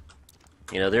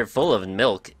 You know, they're full of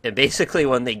milk. And basically,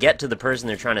 when they get to the person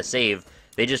they're trying to save,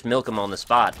 they just milk them on the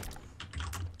spot.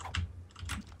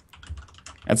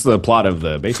 That's the plot of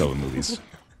the Beethoven movies.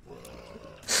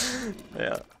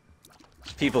 Yeah.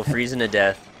 Just people freezing to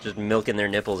death, just milking their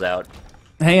nipples out.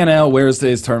 Hey NL, where's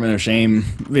this Tournament of Shame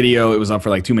video? It was up for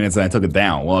like 2 minutes and I took it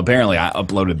down. Well, apparently I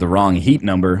uploaded the wrong heat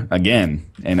number again,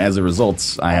 and as a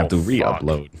result, I have to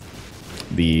re-upload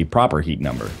the proper heat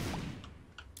number.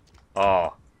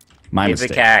 Oh. My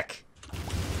mistake. Ipecac.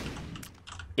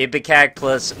 Ipecac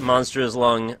plus Monstrous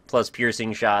Lung plus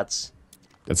piercing shots.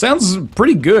 That sounds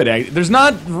pretty good. There's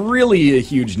not really a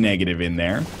huge negative in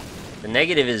there. The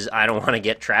negative is I don't want to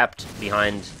get trapped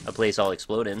behind a place I'll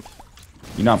explode in.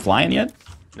 You're not flying yet?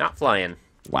 Not flying.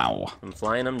 Wow. I'm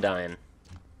flying, I'm dying.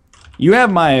 You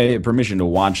have my permission to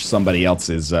watch somebody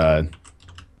else's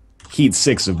Heat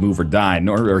 6 of Move or Die,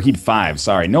 or Heat 5,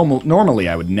 sorry. Normally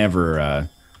I would never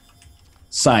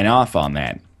sign off on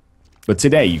that, but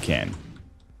today you can.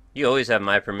 You always have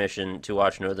my permission to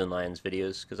watch Northernlion's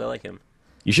videos, because I like him.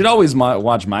 You should always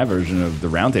watch my version of the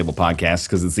Roundtable podcast,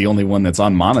 because it's the only one that's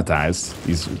unmonetized.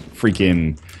 These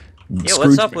freaking... Yeah,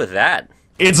 what's up with that?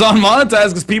 It's unmonetized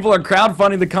because people are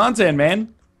crowdfunding the content,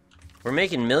 man. We're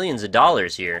making millions of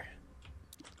dollars here.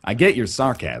 I get your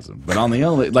sarcasm, but on the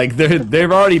only... Like,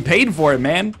 they've already paid for it,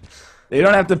 man. They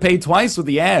don't have to pay twice with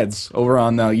the ads over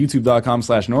on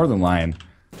youtube.com/Northernlion.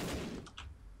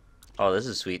 Oh, this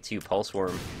is sweet, too. Pulse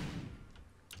Worm.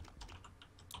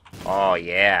 Oh,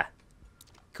 yeah.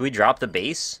 Can we drop the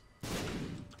base?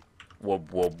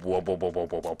 Whoop, whoop, whoop, whoop, whoop,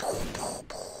 whoop, whoop.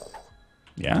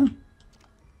 Yeah?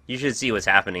 You should see what's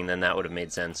happening, then that would have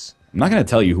made sense. I'm not going to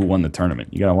tell you who won the tournament.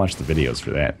 You got to watch the videos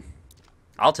for that.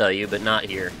 I'll tell you, but not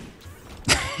here.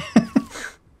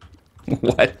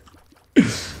 What?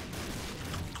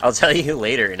 I'll tell you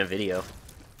later in a video.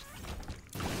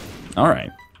 All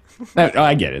right.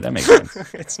 I get it. That makes sense.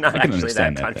 It's not I can actually that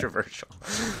understand that, controversial.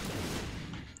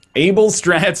 Able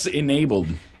strats enabled.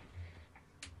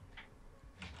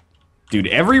 Dude,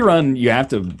 every run you have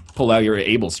to pull out your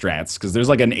able strats, because there's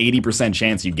like an 80%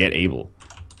 chance you get able.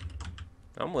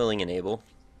 I'm willing and able.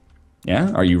 Yeah?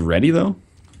 Are you ready, though?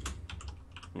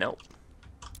 No.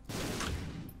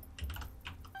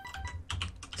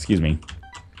 Excuse me.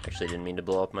 Actually, didn't mean to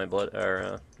blow up my blood,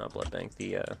 or, not blood bank,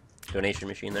 the, donation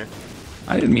machine there.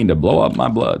 I didn't mean to blow up my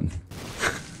blood.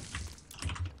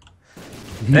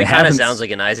 That kind of sounds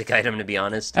like an Isaac item, to be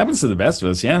honest. Happens to the best of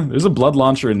us, yeah. There's a blood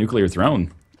launcher and nuclear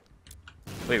throne.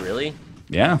 Wait, really?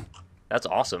 Yeah. That's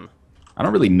awesome. I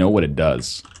don't really know what it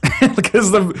does.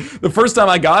 Because the first time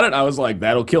I got it, I was like,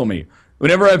 that'll kill me.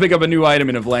 Whenever I pick up a new item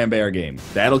in a Vlambear game,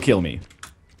 that'll kill me.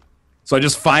 So I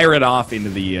just fire it off into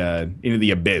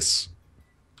the abyss.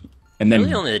 And then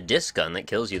Really only the disc gun that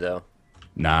kills you, though.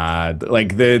 Nah,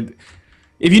 like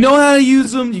if you know how to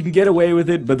use them, you can get away with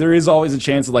it, but there is always a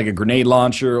chance that like a grenade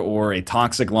launcher or a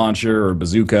toxic launcher or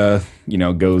bazooka, you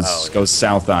know, goes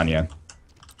south on you.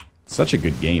 Such a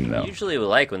good game, though. Usually we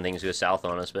like when things go south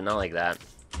on us, but not like that.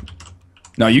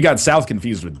 No, you got south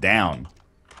confused with down.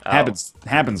 Oh.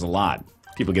 Happens a lot.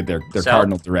 People get their South-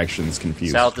 cardinal directions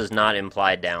confused. South does not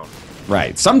imply down.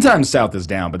 Right. Sometimes south is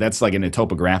down, but that's like in a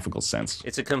topographical sense.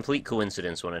 It's a complete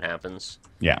coincidence when it happens.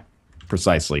 Yeah.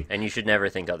 Precisely. And you should never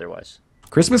think otherwise.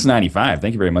 Christmas 95,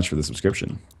 thank you very much for the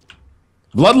subscription.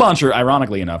 Blood Launcher,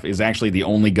 ironically enough, is actually the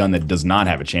only gun that does not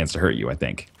have a chance to hurt you, I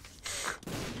think.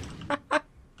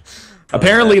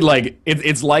 Apparently, like,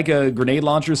 it's like a grenade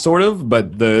launcher, sort of,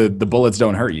 but the bullets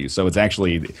don't hurt you, so it's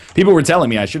actually... People were telling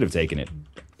me I should have taken it.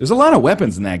 There's a lot of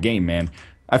weapons in that game, man.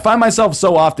 I find myself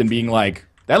so often being like,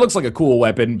 that looks like a cool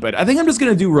weapon, but I think I'm just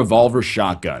going to do revolver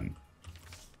shotgun.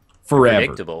 Forever.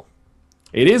 Predictable.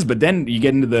 It is, but then you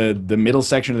get into the middle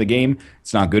section of the game,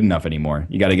 it's not good enough anymore.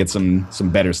 You got to get some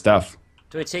better stuff.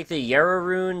 Do I take the Yarrow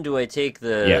rune, do I take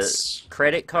the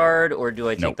credit card, or do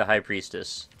I take the High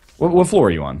Priestess? What floor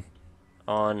are you on?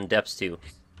 On Depths 2.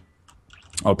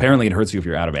 Oh, apparently it hurts you if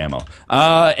you're out of ammo.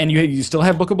 And you still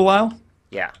have Book of Belial?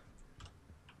 Yeah.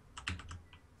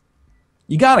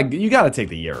 You gotta take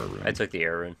the Yarrow rune. I took the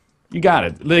Yarrow rune. You got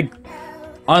it. Like,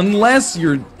 unless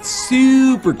you're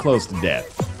super close to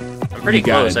death. I'm pretty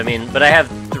close. I mean, but I have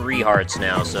 3 hearts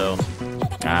now, so.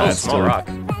 Oh, small rock.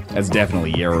 That's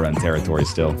definitely Yarrow run territory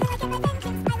still. All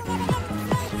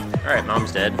right,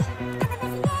 mom's dead.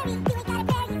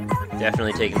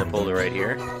 Definitely taking the polar right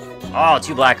here. Oh,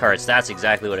 2 black hearts. That's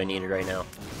exactly what I needed right now.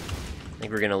 I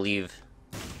think we're gonna leave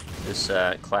this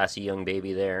classy young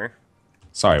baby there.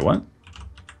 Sorry, what?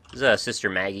 This is Sister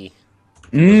Maggie.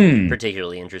 I'm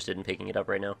particularly interested in picking it up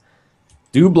right now.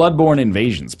 Do Bloodborne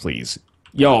invasions, please.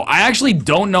 Yo, I actually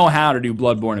don't know how to do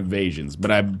Bloodborne invasions,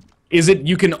 but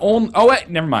you can only... Oh, wait,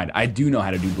 never mind. I do know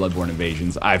how to do Bloodborne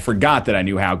invasions. I forgot that I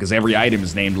knew how, because every item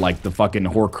is named like the fucking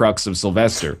Horcrux of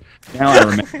Sylvester. Now I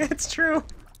remember. It's true.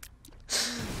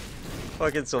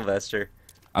 Fucking Sylvester.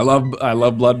 I love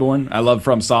Bloodborne. I love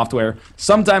From Software.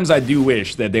 Sometimes I do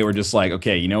wish that they were just like,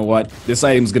 okay, you know what? This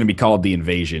item's gonna be called the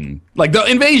Invasion. Like, the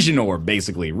Invasion Orb,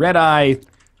 basically. Red Eye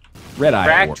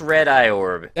Cracked Orb. Red Eye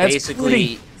Orb. That's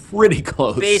basically... Pretty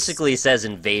close. Basically says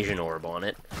Invasion Orb on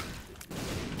it.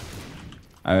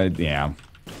 Yeah.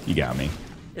 You got me.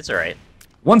 It's alright.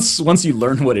 Once you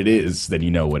learn what it is, then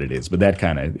you know what it is, but that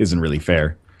kind of isn't really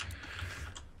fair.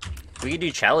 We could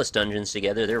do Chalice dungeons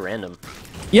together, they're random.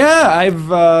 Yeah, I've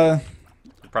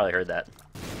You've probably heard that.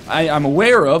 I'm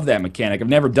aware of that mechanic. I've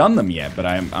never done them yet, but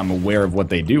I'm aware of what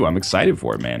they do. I'm excited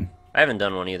for it, man. I haven't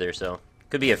done one either, so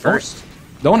could be a first.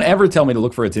 Don't ever tell me to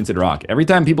look for a tinted rock. Every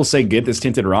time people say get this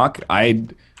tinted rock, I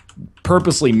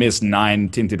purposely miss 9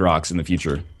 tinted rocks in the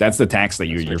future. That's the tax that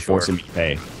you're forcing me to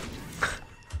pay.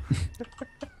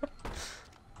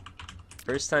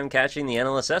 First time catching the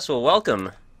NLSS. Well,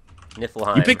 welcome,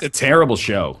 Niflheim. You picked a terrible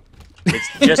show.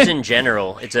 It's just in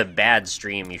general. It's a bad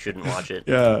stream. You shouldn't watch it.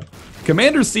 Yeah.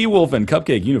 Commander Seawolf and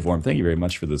Cupcake Uniform, thank you very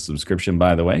much for the subscription,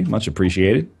 by the way. Much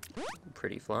appreciated.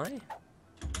 Pretty fly.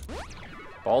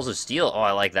 Balls of Steel. Oh,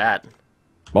 I like that.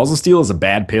 Balls of Steel is a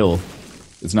bad pill.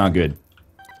 It's not good.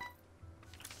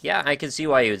 Yeah, I can see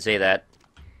why you would say that.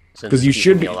 Because you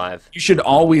should be alive. You should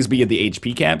always be at the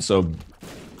HP cap, so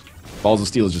Balls of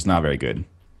Steel is just not very good.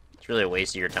 It's really a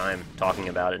waste of your time talking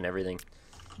about it and everything.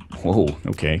 Whoa,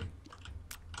 okay.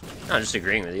 No, I'm just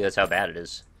agreeing with you. That's how bad it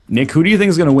is. Nick, who do you think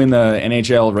is going to win the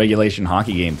NHL regulation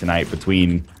hockey game tonight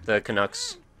between the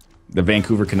Canucks, the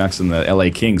Vancouver Canucks, and the LA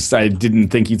Kings? I didn't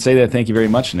think you'd say that. Thank you very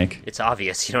much, Nick. It's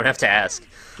obvious. You don't have to ask.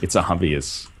 It's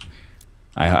obvious.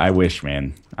 I wish,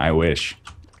 man. I wish.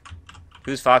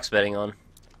 Who's Fox betting on?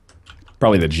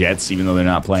 Probably the Jets, even though they're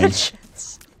not playing. The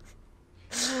Jets.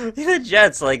 The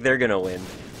Jets, like they're gonna win.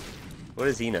 What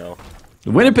does he know?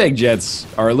 The Winnipeg Jets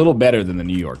are a little better than the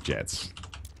New York Jets.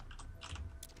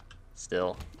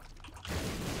 Still.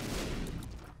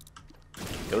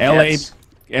 Go Jets.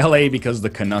 LA because the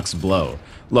Canucks blow.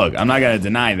 Look, I'm not gonna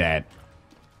deny that,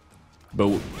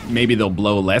 but maybe they'll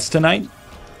blow less tonight.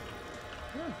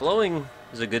 Blowing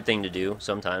is a good thing to do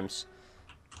sometimes,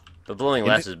 but blowing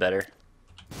less is better.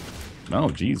 Oh,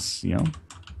 geez, you know,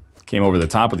 came over the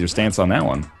top with your stance on that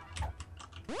one.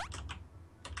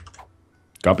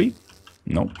 Guppy?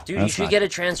 Nope. Dude, you should get a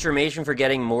transformation for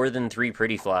getting more than 3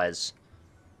 pretty flies.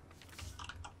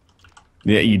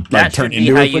 Yeah, you like turn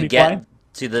into a pretty fly? That should be how you get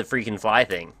to the freaking fly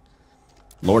thing.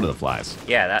 Lord of the Flies.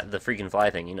 Yeah, the freaking fly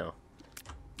thing, you know.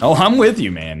 Oh, I'm with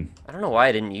you, man. I don't know why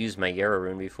I didn't use my Yarrow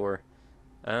rune before.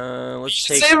 Let's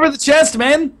take... Save it for the chest,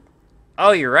 man!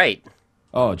 Oh, you're right.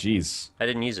 Oh, jeez. I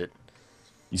didn't use it.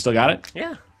 You still got it?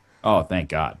 Yeah. Oh, thank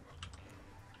God.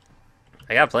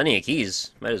 I got plenty of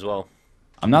keys. Might as well.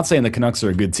 I'm not saying the Canucks are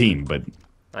a good team, but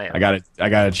I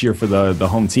gotta cheer for the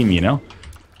home team, you know?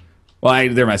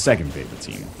 Well, they're my second favorite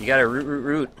team. You gotta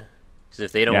root. Because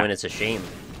if they don't win, it's a shame.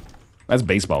 That's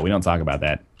baseball. We don't talk about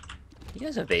that. You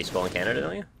guys have baseball in Canada,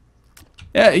 don't you?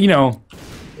 Yeah, you know,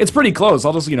 It's pretty close.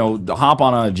 I'll just, hop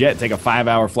on a jet, take a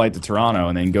 5-hour flight to Toronto,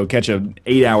 and then go catch a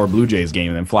 8-hour Blue Jays game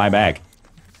and then fly back.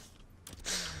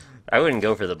 I wouldn't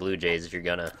go for the Blue Jays if you're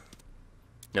gonna.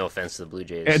 No offense to the Blue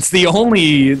Jays. It's the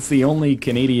only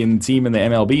Canadian team in the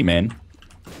MLB, man.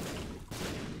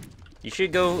 You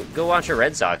should go watch a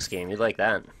Red Sox game. You'd like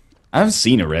that. I've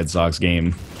seen a Red Sox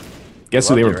game. Guess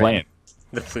who they were playing?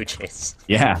 The Blue Jays.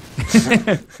 Yeah.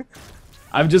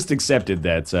 I've just accepted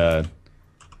that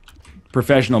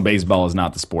professional baseball is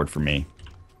not the sport for me.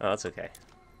 Oh, that's okay.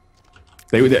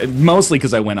 Mostly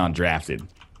because I went undrafted.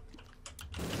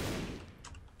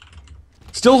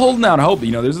 Still holding out hope.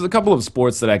 There's a couple of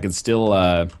sports that I could still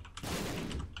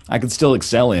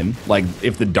excel in. Like,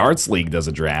 if the darts league does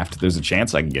a draft, there's a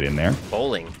chance I can get in there.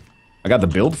 Bowling. I got the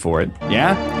build for it.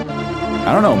 Yeah?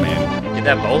 I don't know, man. Get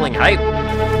that bowling hype.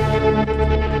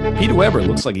 Peter Weber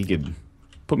looks like he could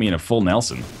put me in a full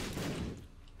Nelson.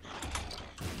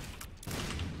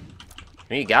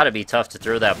 You gotta be tough to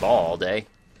throw that ball all day.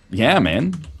 Yeah,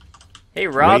 man. Hey,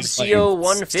 Rob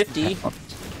CO150.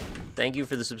 Thank you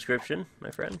for the subscription,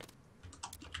 my friend.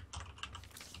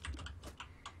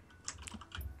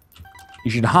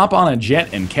 You should hop on a jet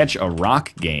and catch a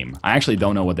rock game. I actually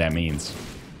don't know what that means.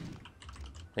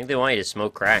 I think they want you to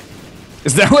smoke crack.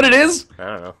 Is that what it is? I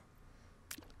don't know.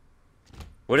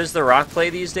 What does The Rock play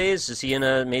these days? Is he in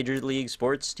a Major League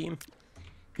Sports team?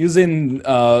 He was in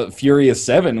Furious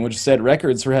 7, which set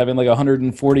records for having like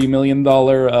 $140 million...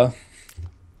 The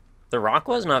Rock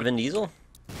was, not Vin Diesel?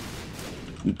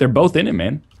 They're both in it,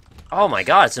 man. Oh my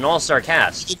god, it's an all-star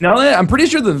cast. No, I'm pretty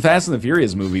sure the Fast and the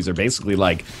Furious movies are basically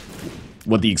like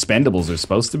what the Expendables are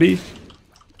supposed to be.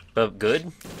 But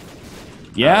good?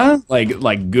 Yeah,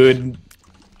 like good,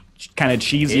 kind of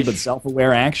cheesy but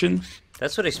self-aware action.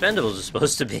 That's what Expendables is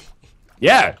supposed to be.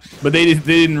 Yeah, but they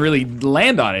didn't really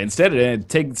land on it. Instead, it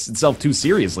takes itself too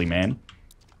seriously, man.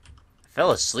 I fell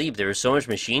asleep. There was so much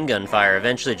machine gun fire.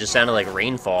 Eventually, it just sounded like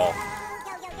rainfall.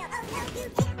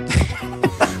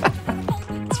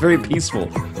 It's very peaceful.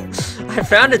 I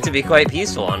found it to be quite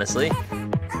peaceful, honestly.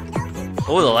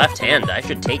 Oh, the left hand. I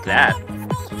should take that.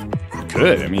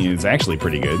 Good. I mean, it's actually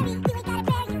pretty good.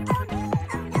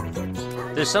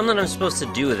 There's something I'm supposed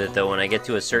to do with it, though, when I get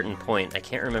to a certain point. I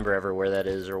can't remember ever where that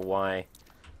is or why.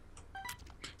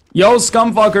 Yo,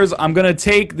 scumfuckers, I'm gonna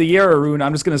take the Yara rune.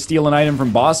 I'm just gonna steal an item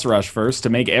from Boss Rush first to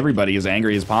make everybody as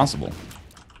angry as possible.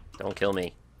 Don't kill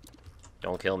me.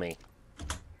 Don't kill me.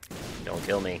 Don't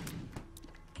kill me.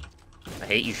 I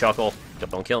hate you, Shuckle.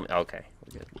 Don't kill me. Okay,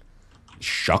 we're good.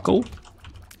 Shuckle?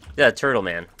 Yeah, Turtle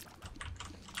Man.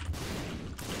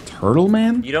 Turtle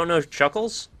Man? You don't know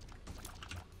Chuckles?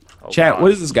 Oh, Chat, God.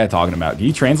 what is this guy talking about? Can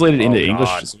you translate it into English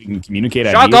so we can communicate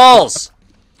ideas? Chuckles!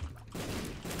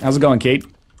 How's it going, Kate?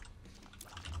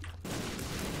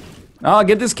 Oh,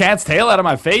 get this cat's tail out of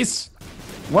my face.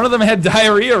 One of them had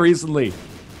diarrhea recently.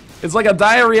 It's like a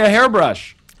diarrhea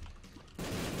hairbrush.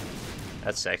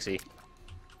 That's sexy.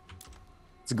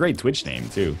 It's a great Twitch name,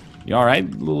 too. You alright?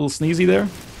 A little sneezy there?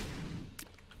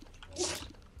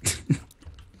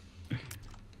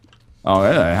 Oh,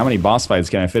 yeah. How many boss fights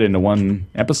can I fit into one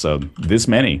episode? This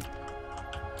many.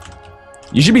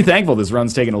 You should be thankful this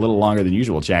run's taking a little longer than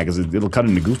usual, chat, because it'll cut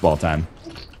into goofball time.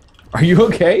 Are you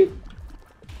okay?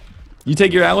 You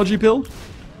take your allergy pill?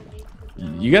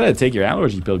 You gotta take your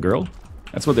allergy pill, girl.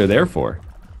 That's what they're there for.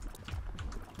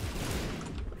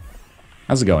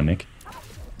 How's it going, Nick?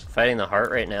 Fighting the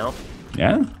heart right now.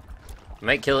 Yeah? I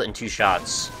might kill it in 2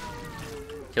 shots.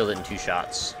 Killed it in 2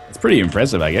 shots. It's pretty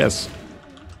impressive, I guess.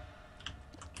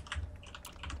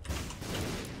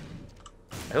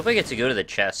 I hope I get to go to the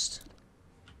chest.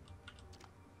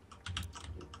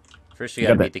 First we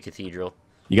gotta beat the cathedral.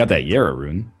 You got that Yara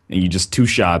rune, and you just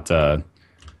 2-shot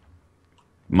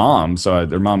Mom,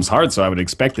 their Mom's heart, so I would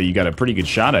expect that you got a pretty good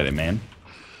shot at it, man.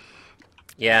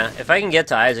 Yeah, if I can get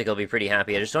to Isaac, I'll be pretty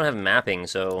happy. I just don't have mapping,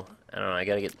 so I don't know, I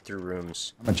gotta get through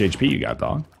rooms. How much HP you got,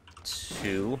 dog?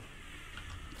 2.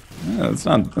 Yeah, that's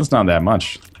not that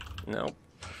much. Nope.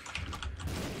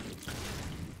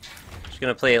 Just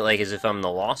gonna play it like as if I'm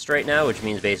the Lost right now, which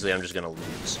means basically I'm just gonna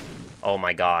lose. Oh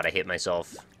my god, I hit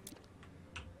myself.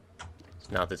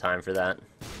 It's not the time for that.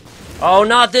 Oh,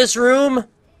 not this room!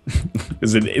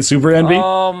 Is it Super Envy?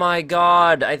 Oh my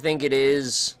god, I think it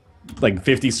is. Like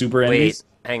 50 Super Envies?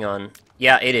 Wait, hang on.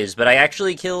 Yeah, it is, but I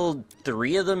actually killed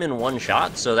 3 of them in 1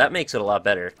 shot, so that makes it a lot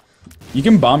better. You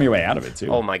can bomb your way out of it,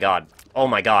 too. Oh my god. Oh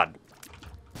my god.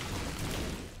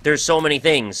 There's so many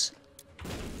things.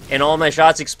 And all my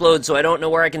shots explode, so I don't know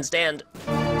where I can stand.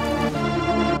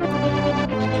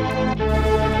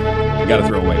 You gotta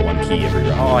throw away 1 key every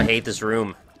round. Oh, I hate this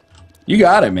room. You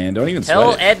got it, man. Don't even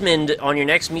Tell sweat it. Edmund on your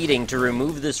next meeting to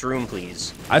remove this room,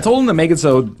 please. I told him to make it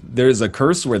so there's a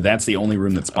curse where that's the only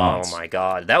room that spawns. Oh my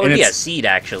god. That would be a seed,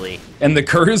 actually. And the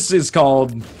curse is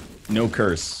called No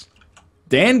Curse.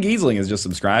 Dan Giesling has just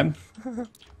subscribed.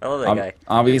 I love that guy.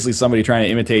 Obviously somebody trying to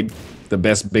imitate the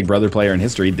best Big Brother player in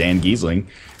history, Dan Giesling.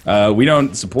 We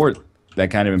don't support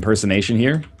that kind of impersonation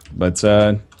here, but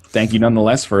thank you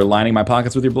nonetheless for lining my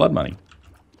pockets with your blood money.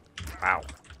 Wow.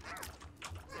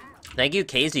 Thank you,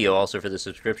 Kazio, also for the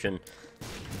subscription.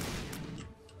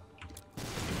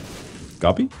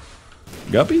 Guppy?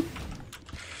 Guppy?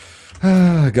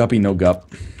 Guppy, no gup.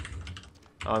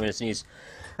 Oh, I'm gonna sneeze.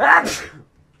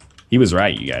 He was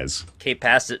right, you guys. Kate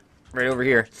passed it right over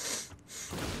here.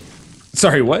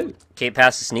 Sorry, what? Kate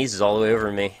passed the sneezes all the way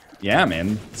over me. Yeah,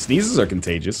 man. Sneezes are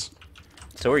contagious.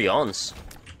 So are yawns.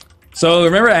 So,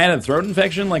 remember I had a throat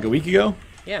infection like a week ago?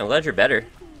 Yeah, I'm glad you're better.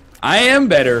 I am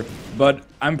better, but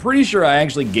I'm pretty sure I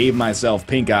actually gave myself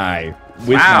pink eye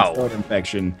with my throat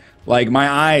infection. Like, my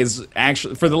eyes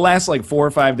actually, for the last, like, 4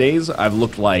 or 5 days, I've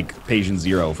looked like Patient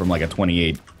Zero from, like, a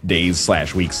 28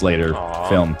 days/weeks later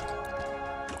film.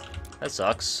 That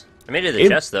sucks. I made it to the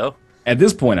chest, though. At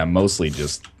this point, I mostly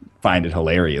just find it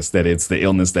hilarious that it's the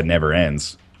illness that never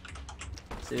ends.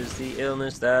 This is the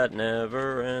illness that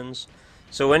never ends.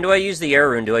 So when do I use the air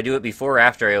rune? Do I do it before or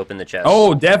after I open the chest?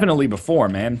 Oh, definitely before,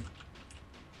 man.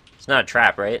 It's not a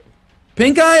trap, right?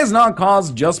 Pink eye is not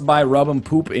caused just by rubbing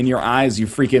poop in your eyes, you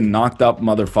freaking knocked up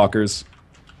motherfuckers.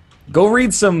 Go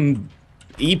read some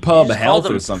EPUB Health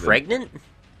or something. Pregnant?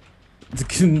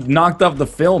 Knocked up the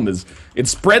film is it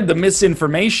spread the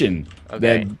misinformation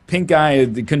that pink eye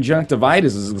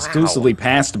conjunctivitis is exclusively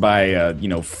passed by you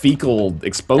know, fecal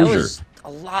exposure. That was a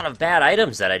lot of bad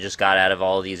items that I just got out of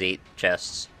all of these 8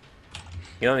 chests.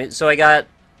 You know what I mean? So I got,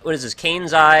 what is this?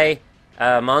 Kane's Eye,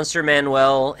 Monster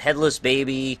Manuel, Headless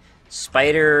Baby,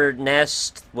 Spider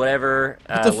Nest, whatever.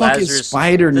 What the fuck is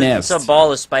Spider Nest? It's a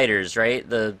ball of spiders, right?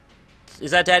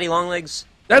 Is that Daddy Longlegs?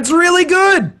 That's really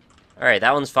good! Alright,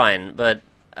 that one's fine, but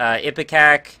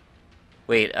Ipecac,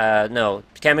 no,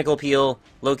 Chemical Peel,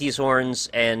 Loki's Horns,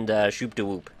 and Shoop de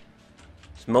Whoop.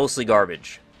 It's mostly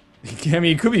garbage. I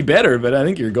mean, it could be better, but I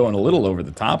think you're going a little over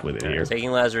the top with it here.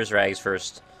 Taking Lazarus Rags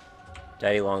first.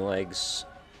 Daddy Longlegs,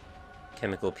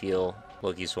 Chemical Peel,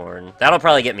 Loki's Horn. That'll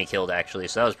probably get me killed, actually,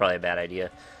 so that was probably a bad idea.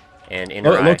 And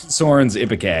Inner Eye. Loki's Horn's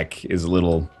Ipecac is a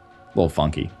little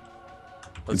funky.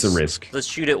 It's a risk. Let's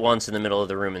shoot it once in the middle of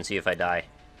the room and see if I die.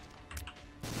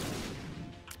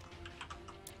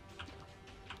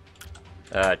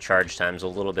 Charge time's a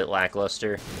little bit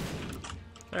lackluster.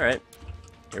 Alright,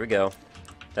 here we go.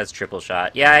 That's triple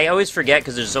shot. Yeah, I always forget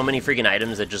because there's so many freaking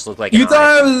items that just look like You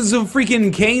thought it was a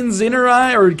freaking Kane's inner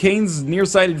eye or Kane's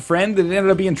nearsighted friend that ended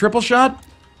up being triple shot?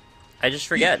 I just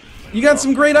forget. You got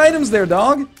some great items there,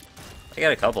 dog. I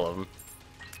got a couple of them.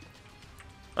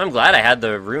 I'm glad I had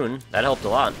the rune. That helped a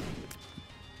lot.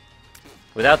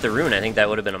 Without the rune, I think that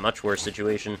would have been a much worse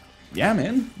situation. Yeah,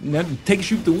 man. Take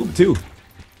Shoot the Whoop, too.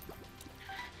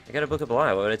 I got a Book of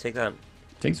Belial. Why would I take that?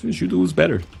 Takes Shoot the Whoop's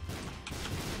better.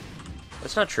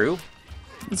 That's not true.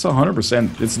 It's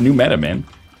 100%. It's new meta, man.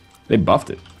 They buffed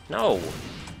it. No.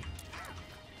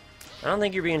 I don't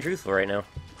think you're being truthful right now.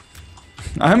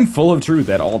 I'm full of truth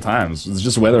at all times. It's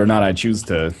just whether or not I choose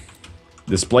to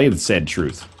display the said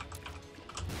truth.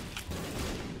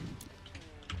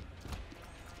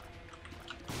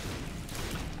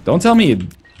 Don't tell me it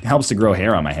helps to grow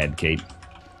hair on my head, Kate.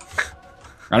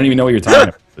 I don't even know what you're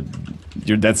talking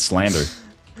about. That's slander.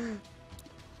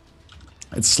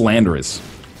 It's slanderous.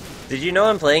 Did you know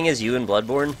I'm playing as you in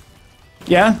Bloodborne?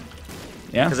 Yeah.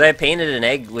 Yeah. Because I painted an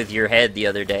egg with your head the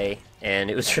other day,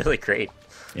 and it was really great.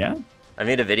 Yeah? I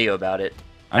made a video about it.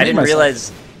 I didn't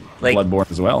realize, like, Bloodborne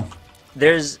as well.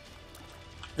 There's...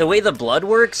 The way the blood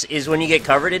works is when you get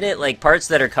covered in it, like, parts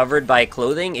that are covered by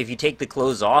clothing, if you take the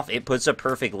clothes off, it puts a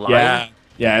perfect line. Yeah.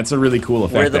 Yeah, it's a really cool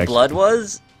effect. Where the blood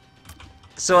was.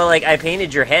 So, like, I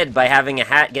painted your head by having a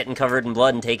hat getting covered in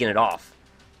blood and taking it off.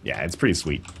 Yeah, it's pretty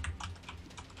sweet.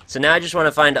 So now I just want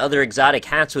to find other exotic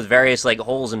hats with various, like,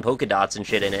 holes and polka dots and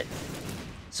shit in it.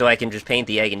 So I can just paint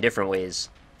the egg in different ways.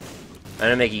 I'm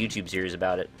gonna make a YouTube series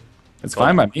about it. It's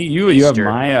fine by me. You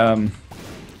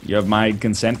have my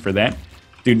consent for that.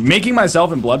 Dude, making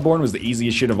myself in Bloodborne was the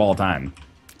easiest shit of all time.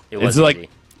 It's like easy.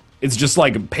 It's just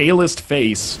like palest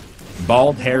face,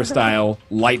 bald hairstyle,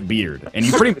 light beard. And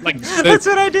you pretty like That's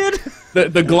what I did.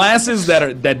 The glasses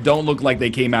that don't look like they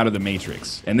came out of the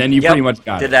Matrix. And then you pretty much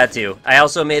got did it. that too. I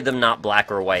also made them not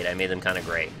black or white. I made them kind of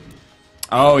gray.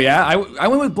 Oh yeah, I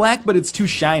went with black, but it's too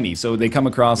shiny, so they come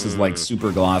across as like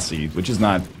super glossy, which is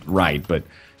not right. But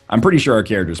I'm pretty sure our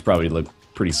characters probably look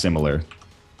pretty similar.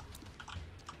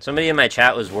 Somebody in my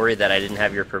chat was worried that I didn't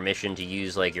have your permission to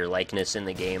use, like, your likeness in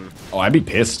the game. Oh, I'd be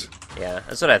pissed. Yeah,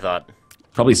 that's what I thought.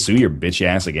 Probably sue your bitch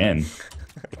ass again.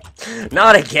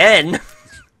 Not again!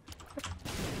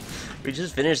 We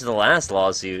just finished the last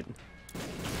lawsuit.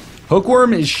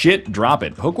 Hookworm is shit, drop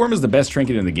it. Hookworm is the best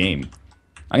trinket in the game.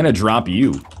 I'm gonna drop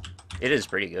you. It is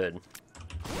pretty good.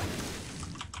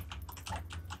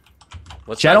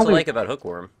 What's Chat not to only- like about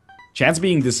Hookworm? Chat's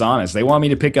being dishonest. They want me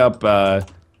to pick up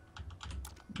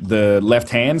the left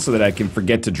hand so that I can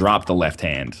forget to drop the left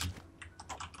hand.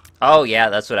 Oh, yeah,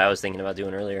 that's what I was thinking about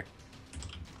doing earlier.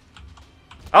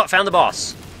 Oh, found the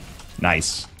boss.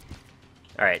 Nice.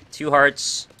 Alright, 2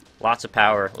 hearts, lots of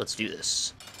power. Let's do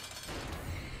this.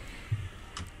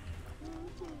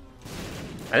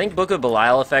 I think Book of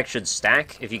Belial effect should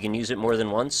stack if you can use it more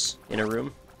than once in a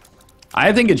room.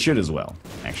 I think it should as well,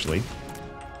 actually.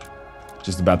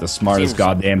 Just about the smartest Seems-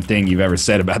 goddamn thing you've ever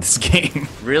said about this game.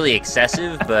 Really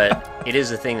excessive, but it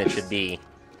is a thing that should be.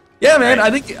 Yeah, man,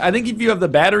 Right. I think if you have the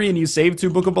battery and you save 2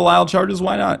 Book of Belial charges,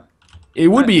 why not? It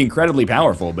would be incredibly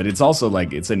powerful, but it's also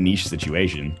like, it's a niche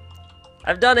situation.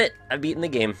 I've done it. I've beaten the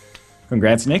game.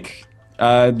 Congrats, Nick.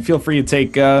 Feel free to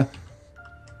take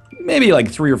maybe like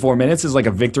 3 or 4 minutes as like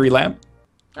a victory lap.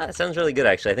 Ah, that sounds really good,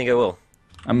 actually. I think I will.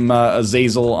 I'm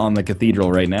Azazel on the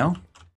cathedral right now.